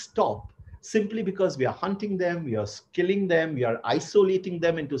then stop simply because we are hunting them, we are killing them, we are isolating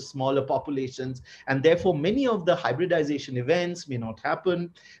them into smaller populations, and therefore many of the hybridization events may not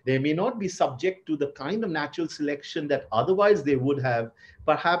happen. They may not be subject to the kind of natural selection that otherwise they would have.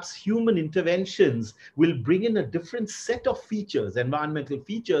 Perhaps human interventions will bring in a different set of features, environmental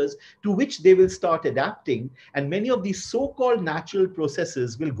features, to which they will start adapting, and many of these so-called natural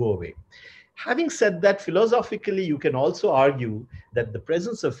processes will go away. Having said that, philosophically, you can also argue that the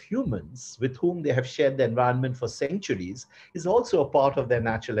presence of humans with whom they have shared the environment for centuries is also a part of their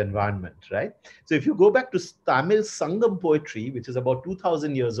natural environment, right? So if you go back to Tamil Sangam poetry, which is about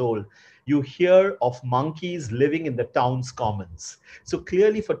 2000 years old, you hear of monkeys living in the town's commons. So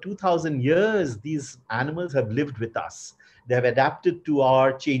clearly for 2000 years, these animals have lived with us. They have adapted to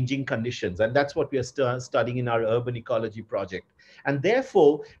our changing conditions. And that's what we are studying in our urban ecology project. And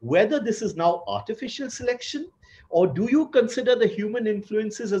therefore, whether this is now artificial selection, or do you consider the human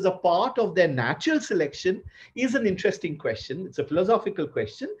influences as a part of their natural selection, is an interesting question. It's a philosophical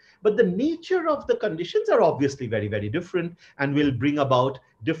question, but the nature of the conditions are obviously very, very different and will bring about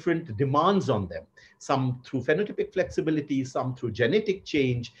different demands on them. Some through phenotypic flexibility, some through genetic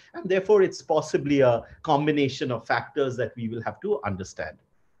change, and therefore it's possibly a combination of factors that we will have to understand.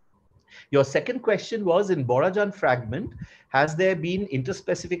 Your second question was, in Borajan fragment, has there been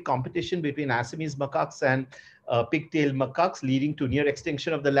interspecific competition between Assamese macaques and pigtail macaques leading to near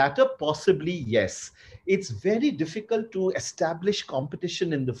extinction of the latter? Possibly, yes. It's very difficult to establish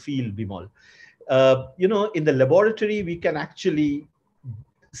competition in the field, Bimal. In the laboratory, we can actually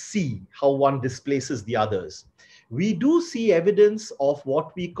see how one displaces the others. We do see evidence of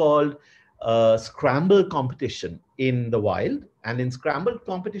what we call scramble competition in the wild. And in scrambled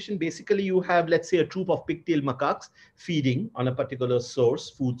competition, basically you have, let's say, a troop of pigtail macaques feeding on a particular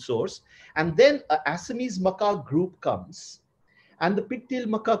source, food source. And then an Assamese macaque group comes and the pigtail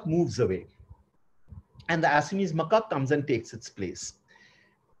macaque moves away. And the Assamese macaque comes and takes its place.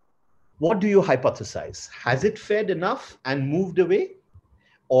 What do you hypothesize? Has it fed enough and moved away?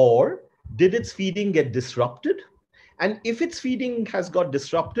 Or did its feeding get disrupted? And if its feeding has got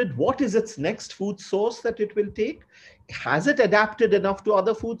disrupted, what is its next food source that it will take? Has it adapted enough to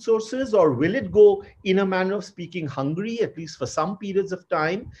other food sources, or will it go, in a manner of speaking, hungry, at least for some periods of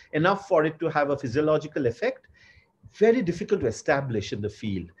time, enough for it to have a physiological effect? Very difficult to establish in the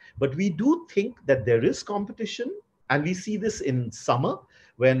field. But we do think that there is competition, and we see this in summer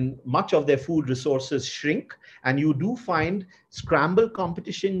when much of their food resources shrink, and you do find scramble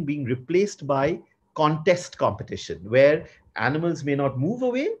competition being replaced by contest competition, where animals may not move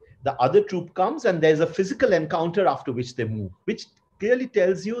away, the other troop comes, and there's a physical encounter after which they move, which clearly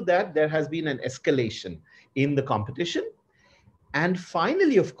tells you that there has been an escalation in the competition. And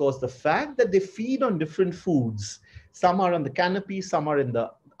finally, of course, the fact that they feed on different foods. Some are on the canopy, some are in the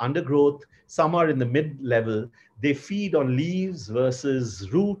undergrowth, some are in the mid-level. They feed on leaves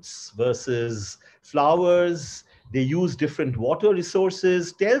versus roots versus flowers. They use different water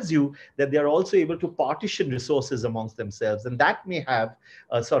resources, tells you that they're also able to partition resources amongst themselves. And that may have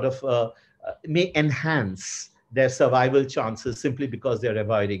a sort of, may enhance their survival chances simply because they're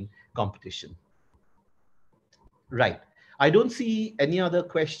avoiding competition. Right. I don't see any other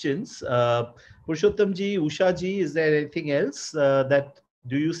questions. Purushottam ji, Usha ji, is there anything else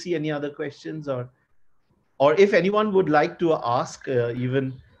do you see any other questions, or if anyone would like to ask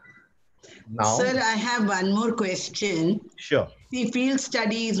even now? Sir, I have one more question. Sure. See, field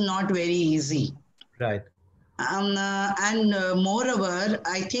study is not very easy. Right. Moreover,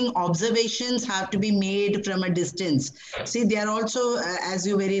 I think observations have to be made from a distance. See, they are also, as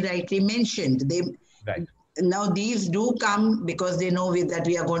you very rightly mentioned, Right. Now these do come because they know that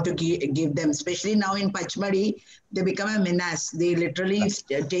we are going to give them, especially now in Pachmadi, they become a menace. They literally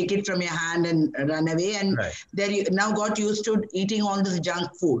take it from your hand and run away, and they now got used to eating all this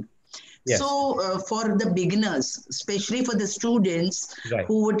junk food. Yes. So for the beginners, especially for the students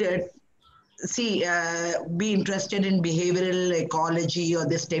who would be interested in behavioral ecology or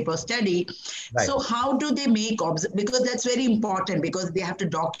this type of study. So how do they make, because that's very important, because they have to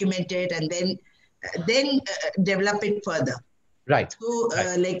document it and then develop it further. Right. So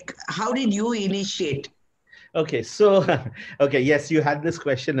like, how did you initiate? Okay, so, okay, yes, you had this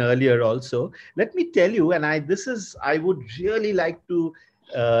question earlier also. Let me tell you, and I would really like to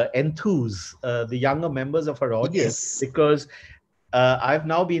enthuse the younger members of our audience, because I've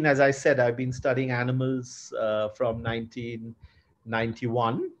now been, as I said, I've been studying animals from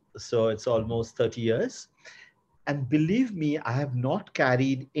 1991, so it's almost 30 years. And believe me, I have not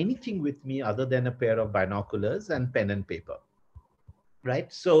carried anything with me other than a pair of binoculars and pen and paper,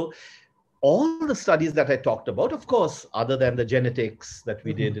 right? So all the studies that I talked about, of course, other than the genetics that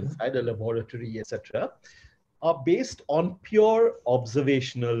we did inside a laboratory, etc., are based on pure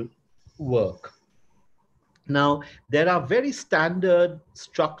observational work. Now, there are very standard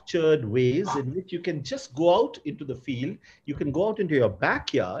structured ways in which you can just go out into the field. You can go out into your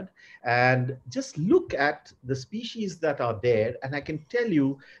backyard and just look at the species that are there. And I can tell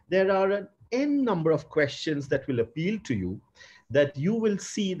you, there are an N number of questions that will appeal to you that you will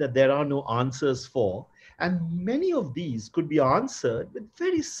see that there are no answers for. And many of these could be answered with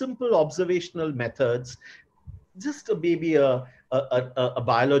very simple observational methods, just maybe a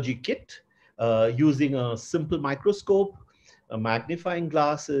biology kit, using a simple microscope, magnifying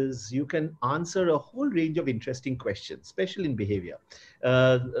glasses. You can answer a whole range of interesting questions, especially in behavior.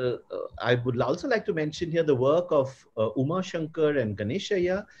 I would also like to mention here the work of Uma Shankar and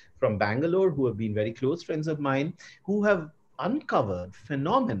Ganeshaya from Bangalore, who have been very close friends of mine, who have uncovered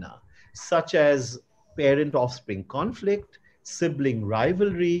phenomena such as parent-offspring conflict, sibling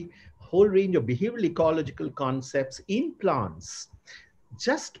rivalry, whole range of behavioral ecological concepts in plants,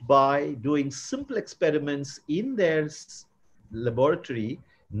 just by doing simple experiments in their laboratory,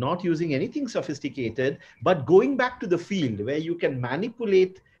 not using anything sophisticated, but going back to the field where you can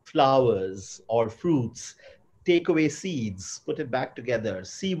manipulate flowers or fruits, take away seeds, put it back together,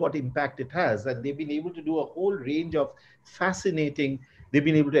 see what impact it has. And they've been able to do a whole range of fascinating, they've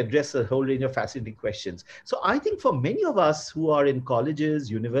been able to address a whole range of fascinating questions. So I think for many of us who are in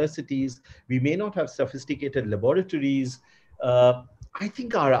colleges, universities, we may not have sophisticated laboratories. I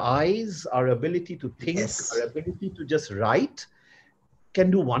think our eyes, our ability to think, Yes. our ability to just write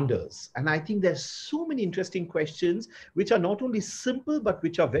can do wonders. And I think there's so many interesting questions which are not only simple, but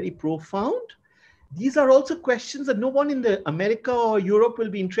which are very profound. These are also questions that no one in the America or Europe will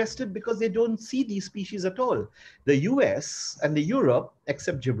be interested because they don't see these species at all. The US and the Europe,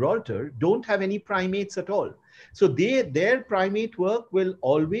 except Gibraltar, don't have any primates at all. So their primate work will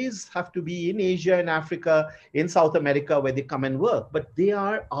always have to be in Asia and Africa, in South America, where they come and work. But they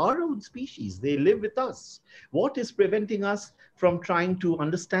are our own species. They live with us. What is preventing us from trying to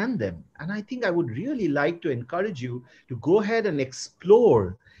understand them? And I think I would really like to encourage you to go ahead and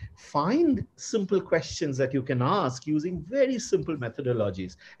explore. Find simple questions that you can ask using very simple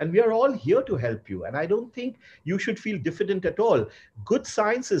methodologies. And we are all here to help you. And I don't think you should feel diffident at all. Good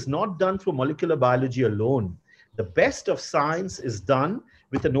science is not done through molecular biology alone. The best of science is done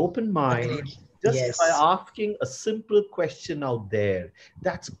with an open mind, just by Yes. asking a simple question out there.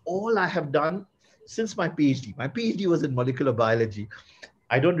 That's all I have done since my PhD. My PhD was in molecular biology.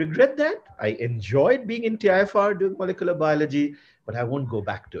 I don't regret that. I enjoyed being in TIFR doing molecular biology, but I won't go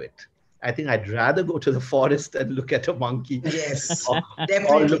back to it. I think I'd rather go to the forest and look at a monkey, Yes. or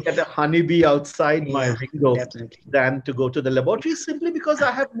Definitely. look at a honeybee outside my Yeah, window definitely. than to go to the laboratory, simply because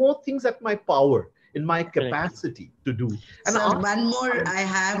I have more things at my power, in my capacity to do. And So one more I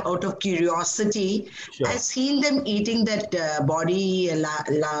have out of curiosity. Sure. I've seen them eating that body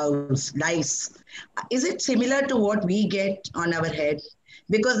lice. Is it similar to what we get on our head?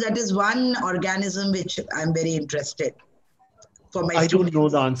 Because that is one organism which I'm very interested for my I don't students. know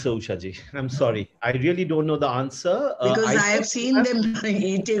the answer, Ushaji. I'm sorry. I really don't know the answer. Because I have know seen them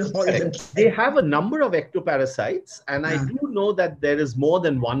eating all the time. they have a number of ectoparasites, and I do know that there is more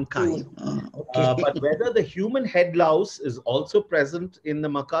than one kind. Okay. But whether the human head louse is also present in the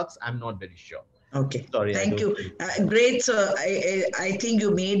macaques, I'm not very sure. Okay. Sorry, Thank you. Great. So I think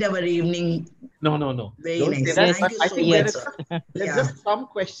you made our evening. No. Very Don't nice. say that. Thank you I so think much, there's Yeah. just some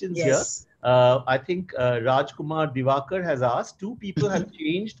questions Yes. here. I think Rajkumar Divakar has asked, 2 people have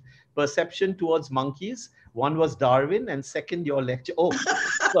changed perception towards monkeys. One was Darwin, and second, your lecture. Oh,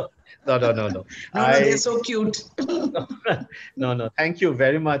 no. No, they're so cute. No. Thank you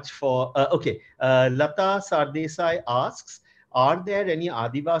very much for. Okay. Lata Sardesai asks, are there any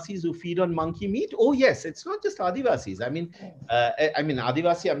Adivasis who feed on monkey meat? Oh, yes. It's not just Adivasis. I mean,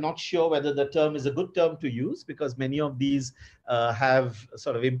 Adivasi, I'm not sure whether the term is a good term to use, because many of these have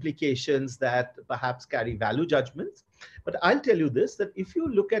sort of implications that perhaps carry value judgments. But I'll tell you this, that if you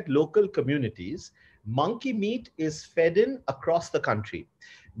look at local communities, monkey meat is fed in across the country.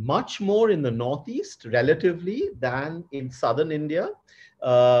 Much more in the Northeast, relatively, than in Southern India.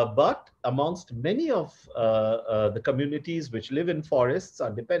 But amongst many of the communities which live in forests,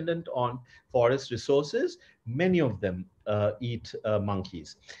 are dependent on forest resources, many of them eat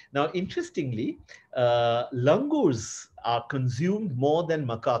monkeys. Now, interestingly, langurs are consumed more than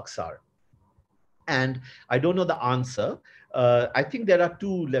macaques are. And I don't know the answer, I think there are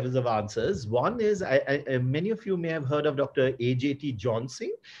two levels of answers. One is, many of you may have heard of Dr. AJT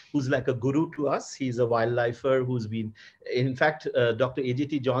Johnson, who's like a guru to us. He's a wildlifer who's been, in fact, Dr.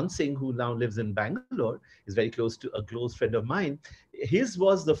 AJT Johnson, who now lives in Bangalore, is very close to a close friend of mine. His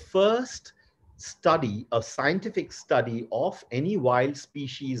was the first study, a scientific study of any wild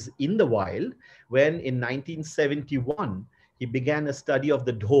species in the wild, when in 1971, he began a study of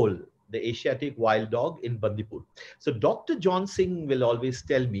the dhole, the Asiatic wild dog in Bandipur. So Dr. John Singh will always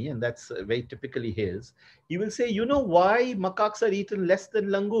tell me, and that's very typically his, he will say, you know why macaques are eaten less than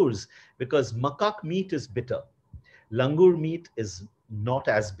langurs? Because macaque meat is bitter. Langur meat is not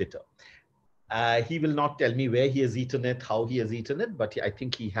as bitter. He will not tell me where he has eaten it, how he has eaten it, but I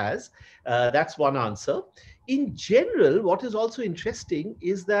think he has. That's one answer. In general, what is also interesting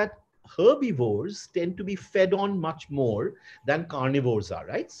is that herbivores tend to be fed on much more than carnivores are,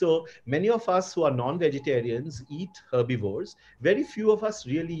 right? So many of us who are non-vegetarians eat herbivores. Very few of us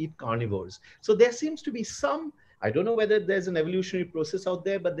really eat carnivores. So there seems to be some, I don't know whether there's an evolutionary process out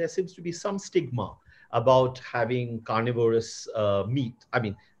there, but there seems to be some stigma about having carnivorous meat. I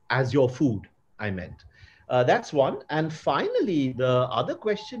mean, as your food, I meant. That's one. And finally, the other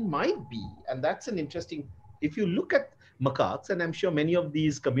question might be, and that's an interesting, if you look at macaques, and I'm sure many of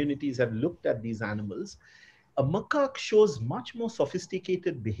these communities have looked at these animals, a macaque shows much more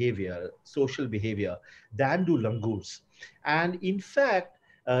sophisticated behavior, social behavior, than do langurs. And in fact,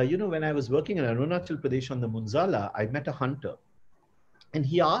 you know, when I was working in Arunachal Pradesh on the Munzala, I met a hunter. And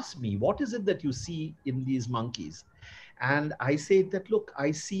he asked me, what is it that you see in these monkeys? And I said that, look,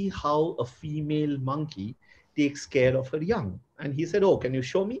 I see how a female monkey takes care of her young. And he said, oh, can you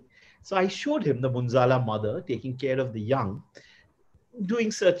show me? So I showed him the munzala mother taking care of the young,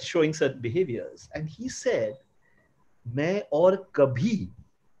 showing certain behaviors. And he said, मैं और कभी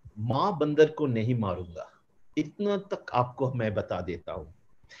माँ बंदर को नहीं मारूंगा. इतना तक आपको मैं बता देता हूँ.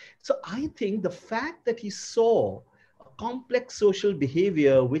 So I think the fact that he saw a complex social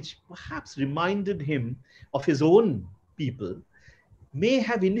behavior which perhaps reminded him of his own people may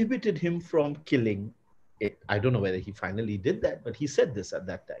have inhibited him from killing it. I don't know whether he finally did that, but he said this at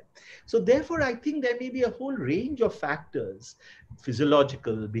that time. So therefore, I think there may be a whole range of factors,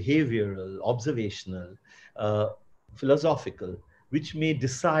 physiological, behavioral, observational, philosophical, which may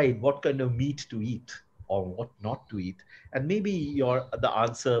decide what kind of meat to eat or what not to eat. And maybe the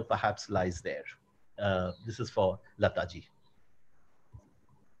answer perhaps lies there. This is for Lataji.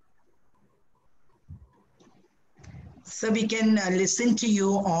 So we can listen to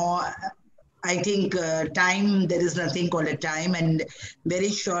you, or I think time, there is nothing called a time, and very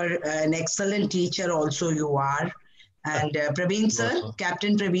sure an excellent teacher also you are. And Praveen sir,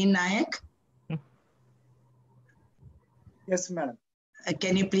 Captain Praveen Nayak. Yes, madam.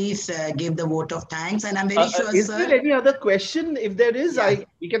 Can you please give the vote of thanks? And I'm very sure, is sir. Is there any other question? If there is,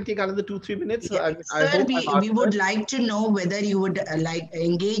 we can take another 2-3 minutes. Yeah. Sir, we would like to know whether you would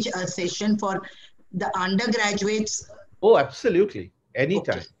engage a session for the undergraduates. Oh, absolutely.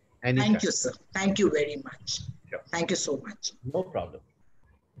 Anytime. Okay. Anytime. Thank you, sir. Thank you very much. Sure. Thank you so much. No problem.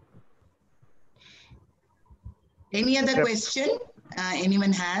 Any other question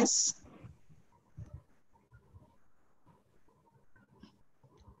anyone has?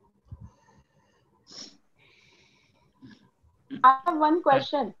 I have one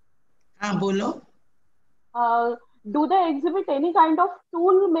question. Bolo. Do they exhibit any kind of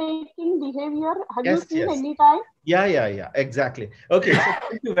tool making behavior? Have you seen any time? Yeah, exactly. Okay, so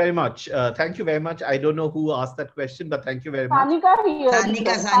thank you very much. Thank you very much. I don't know who asked that question, but thank you very much. Sanika here.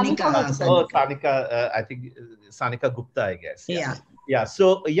 Sanika. Oh, Sanika, I think Sanika Gupta, I guess. Yeah.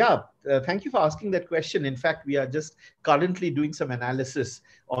 So thank you for asking that question. In fact, we are just currently doing some analysis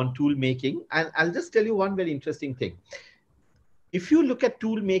on tool making. And I'll just tell you one very interesting thing. If you look at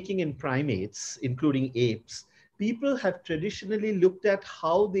tool making in primates, including apes, people have traditionally looked at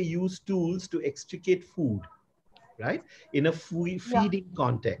how they use tools to extricate food, right? In a feeding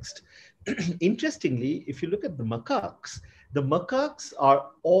context. Interestingly, if you look at the macaques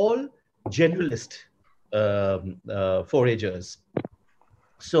are all generalist foragers.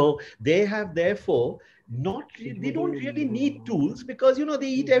 So they have therefore they don't really need tools because, you know, they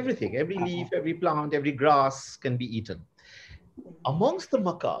eat everything. Every leaf, every plant, every grass can be eaten. Amongst the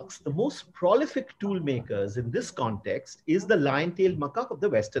macaques, the most prolific tool makers in this context is the lion-tailed macaque of the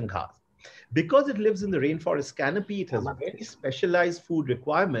Western Ghats. Because it lives in the rainforest canopy, it has very specialized food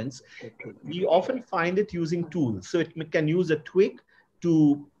requirements. We often find it using tools. So it can use a twig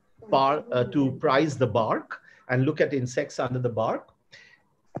to prise the bark and look at insects under the bark.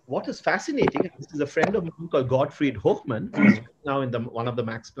 What is fascinating, this is a friend of mine called Gottfried Hochmann, who's now in one of the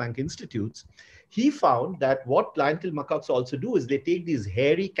Max Planck Institutes. he found that what liontail macaques also do is they take these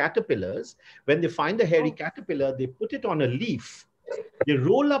hairy caterpillars. When they find a hairy caterpillar, they put it on a leaf, they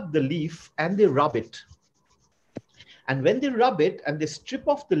roll up the leaf and they rub it. And when they rub it and they strip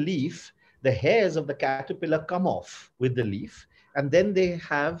off the leaf, the hairs of the caterpillar come off with the leaf, and then they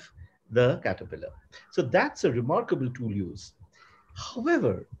have the caterpillar. So that's a remarkable tool use.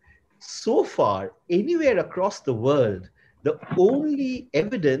 However, so far, anywhere across the world, the only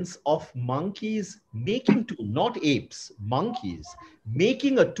evidence of monkeys making tool, not apes, monkeys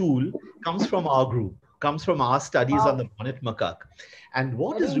making a tool, comes from our group, comes from our studies on the bonnet macaque. And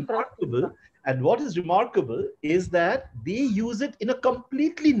what is remarkable is that they use it in a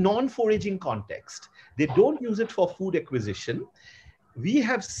completely non-foraging context. They don't use it for food acquisition. We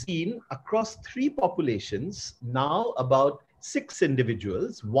have seen across 3 populations now about 6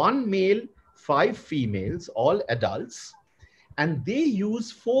 individuals, 1 male, 5 females, all adults. And they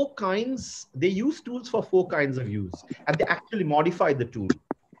use 4 kinds, they use tools for 4 kinds of use. And they actually modify the tool.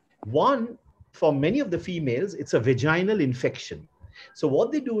 One, for many of the females, it's a vaginal infection. So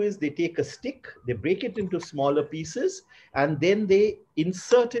what they do is they take a stick, they break it into smaller pieces, and then they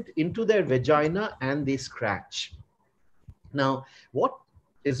insert it into their vagina and they scratch. Now, what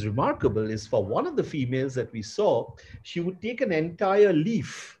is remarkable is for one of the females that we saw, she would take an entire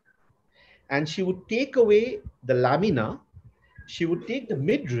leaf and she would take away the lamina, she would take the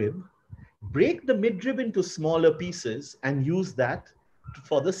midrib, break the midrib into smaller pieces and use that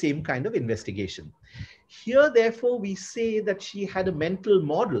for the same kind of investigation. Here, therefore, we say that she had a mental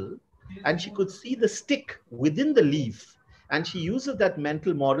model and she could see the stick within the leaf, and she uses that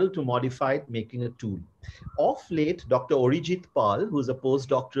mental model to modify it, making a tool. Of late, Dr. Arijit Pal, who's a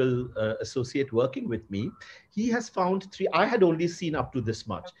postdoctoral associate working with me, he has found 3. I had only seen up to this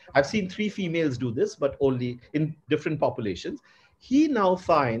much. I've seen 3 females do this, but only in different populations. He now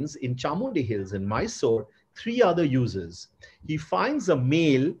finds in Chamundi Hills in Mysore 3 other users. He finds a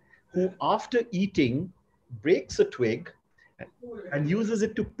male who, after eating, breaks a twig and uses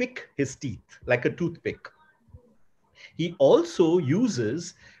it to pick his teeth like a toothpick. He also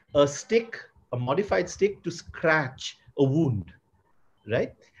uses a stick, a modified stick, to scratch a wound,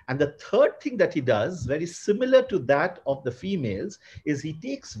 right? And the third thing that he does, very similar to that of the females, is he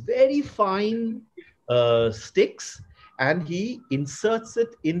takes very fine sticks and he inserts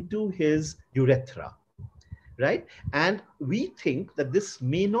it into his urethra, right? And we think that this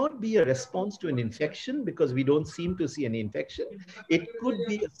may not be a response to an infection because we don't seem to see any infection. It could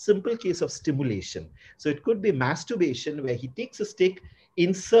be a simple case of stimulation. So it could be masturbation where he takes a stick,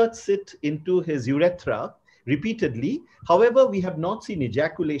 inserts it into his urethra repeatedly. However, we have not seen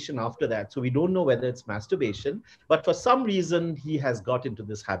ejaculation after that. So we don't know whether it's masturbation, but for some reason, he has got into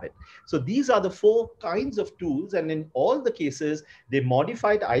this habit. So these are the 4 kinds of tools. And in all the cases, they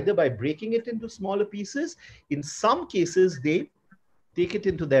modify it either by breaking it into smaller pieces. In some cases, they take it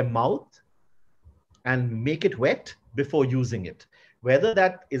into their mouth and make it wet before using it. Whether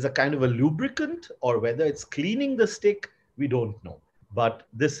that is a kind of a lubricant or whether it's cleaning the stick, we don't know. But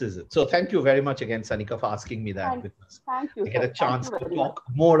this is it. So thank you very much again, Sanika, for asking me that. Thank you. I get a chance to talk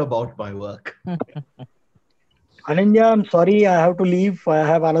more about my work. Anindya, I'm sorry, I have to leave. I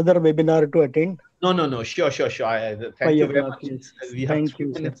have another webinar to attend. No. Sure. Thank you very much. Yes. We have Thank 3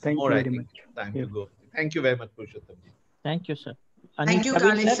 you, minutes sir. Thank more, you I very think, much. time to go. Thank you very much, Purushottam. Thank you, sir. Thank you,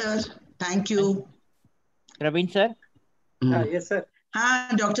 Praveen, Kale sir. Thank you. Praveen, sir. Yes, sir.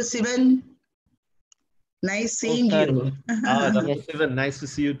 Hi, Dr. Sivan. Nice seeing you. Dr. Yes. Sivan, nice to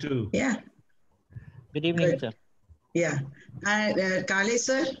see you too. Yeah. Good evening, Good. sir. Yeah. And Kale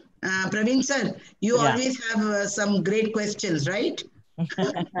sir, Praveen sir, you always have some great questions, right?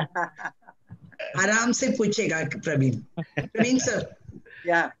 आराम से पूछेगा Praveen. Praveen sir.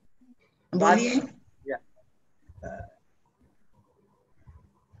 Yeah. बोलिए.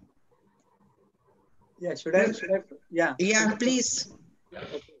 Yeah. Should I? Yeah. Yeah, please.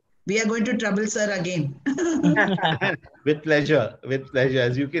 We are going to trouble sir again. With pleasure.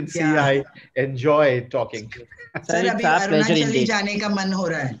 As you can see, I enjoy talking. Sir, अभी अरुणाचल ही जाने का मन हो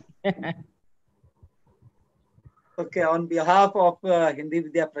रहा है. Okay, on behalf of Hindi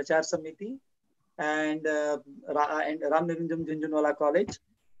Vidya Prachar Samiti and Ram Niranjan Jhunjhunwala College,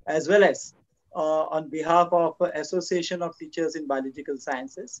 as well as on behalf of Association of Teachers in Biological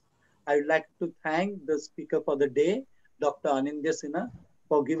Sciences, I would like to thank the speaker for the day, Dr. Anindya Sinha,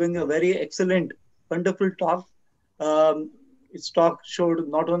 for giving a very excellent, wonderful talk. His talk showed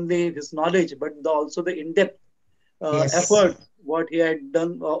not only his knowledge, but also the in-depth effort, what he had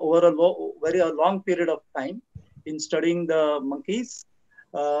done over a very long period of time in studying the monkeys.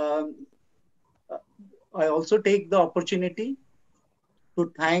 I also take the opportunity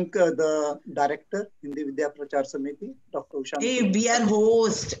to thank the director in the Vidya Prachar Samiti, Dr. Usha. Hey, we are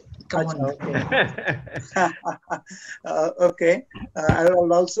host. Come on. Okay. Okay. I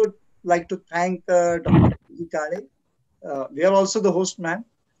would also like to thank Dr. Kale. We are also the host, man,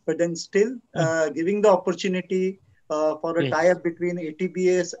 but then still giving the opportunity for a tie-up between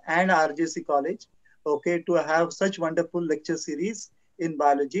ATBS and RJC College, okay, to have such wonderful lecture series in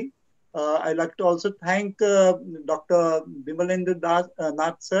biology. I'd like to also thank Dr. Bimalendu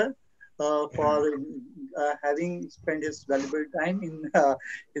Nath sir for having spent his valuable time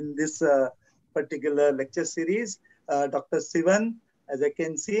in this particular lecture series. Dr. Sivan, as I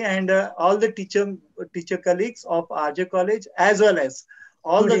can see, and all the teacher colleagues of RJ College, as well as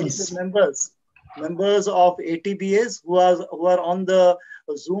all the members of ATBS who are on the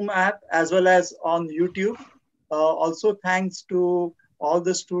Zoom app as well as on YouTube. Also, thanks to all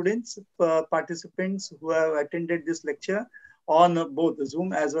the students, participants who have attended this lecture on both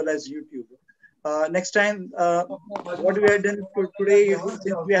Zoom as well as YouTube. Next time, what we have done today is,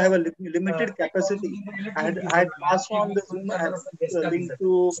 since we have a limited capacity, I had passed on the Zoom link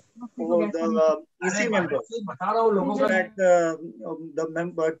to the EC members, so that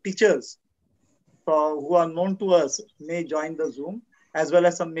the teachers who are known to us may join the Zoom, as well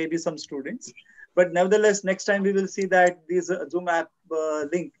as maybe some students. But nevertheless, next time we will see that this Zoom app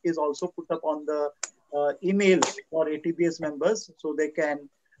link is also put up on the email for ATBS members, so they can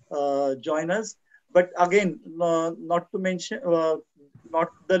join us. But again, not to mention,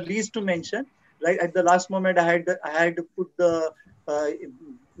 not the least to mention, right at the last moment, I had to put the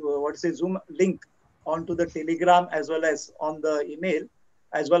Zoom link onto the Telegram as well as on the email,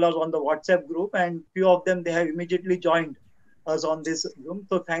 as well as on the WhatsApp group, and few of them, they have immediately joined us on this Zoom.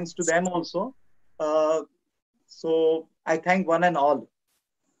 So thanks to them also. So I thank one and all.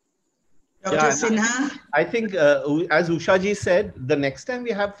 Dr. Sinha? I think, as Ushaji said, the next time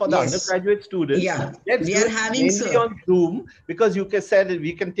we have for the undergraduate students, let's we are having mainly on Zoom, because you can say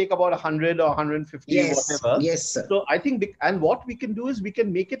we can take about 100 or 150, whatever. Yes, sir. So I think, and what we can do is we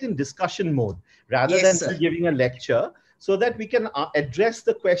can make it in discussion mode rather than giving a lecture, so that we can address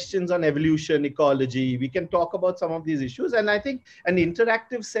the questions on evolution, ecology. We can talk about some of these issues. And I think an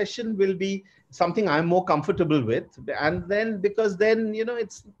interactive session will be something I'm more comfortable with. And then, because then, you know,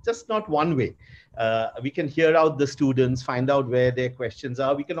 it's just not one way. We can hear out the students, find out where their questions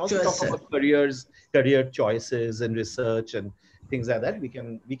are. We can also talk about career choices and research and things like that. We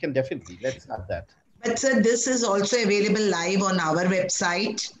can definitely, let's have that. But sir, this is also available live on our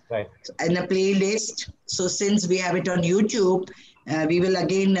website, in a playlist. So since we have it on YouTube, we will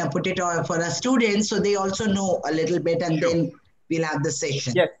again put it for our students, so they also know a little bit, and then we'll have the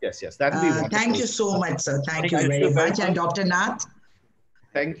session. Yes. That will be wonderful. Thank you so much, sir. Thank you very much. And Dr. Nath?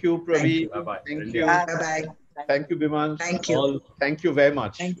 Thank you, Pravi. Thank you. Bye-bye. Thank you, Biman. Thank you. All. Thank you very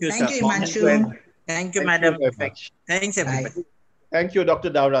much. Thank you, Thank sir. you, Himanshu. Thank you, madam. Thanks, everybody. Thank you, Dr.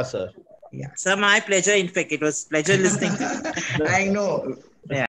 Daura, sir. Yeah. Sir, my pleasure. In fact, it was pleasure listening to you. I know.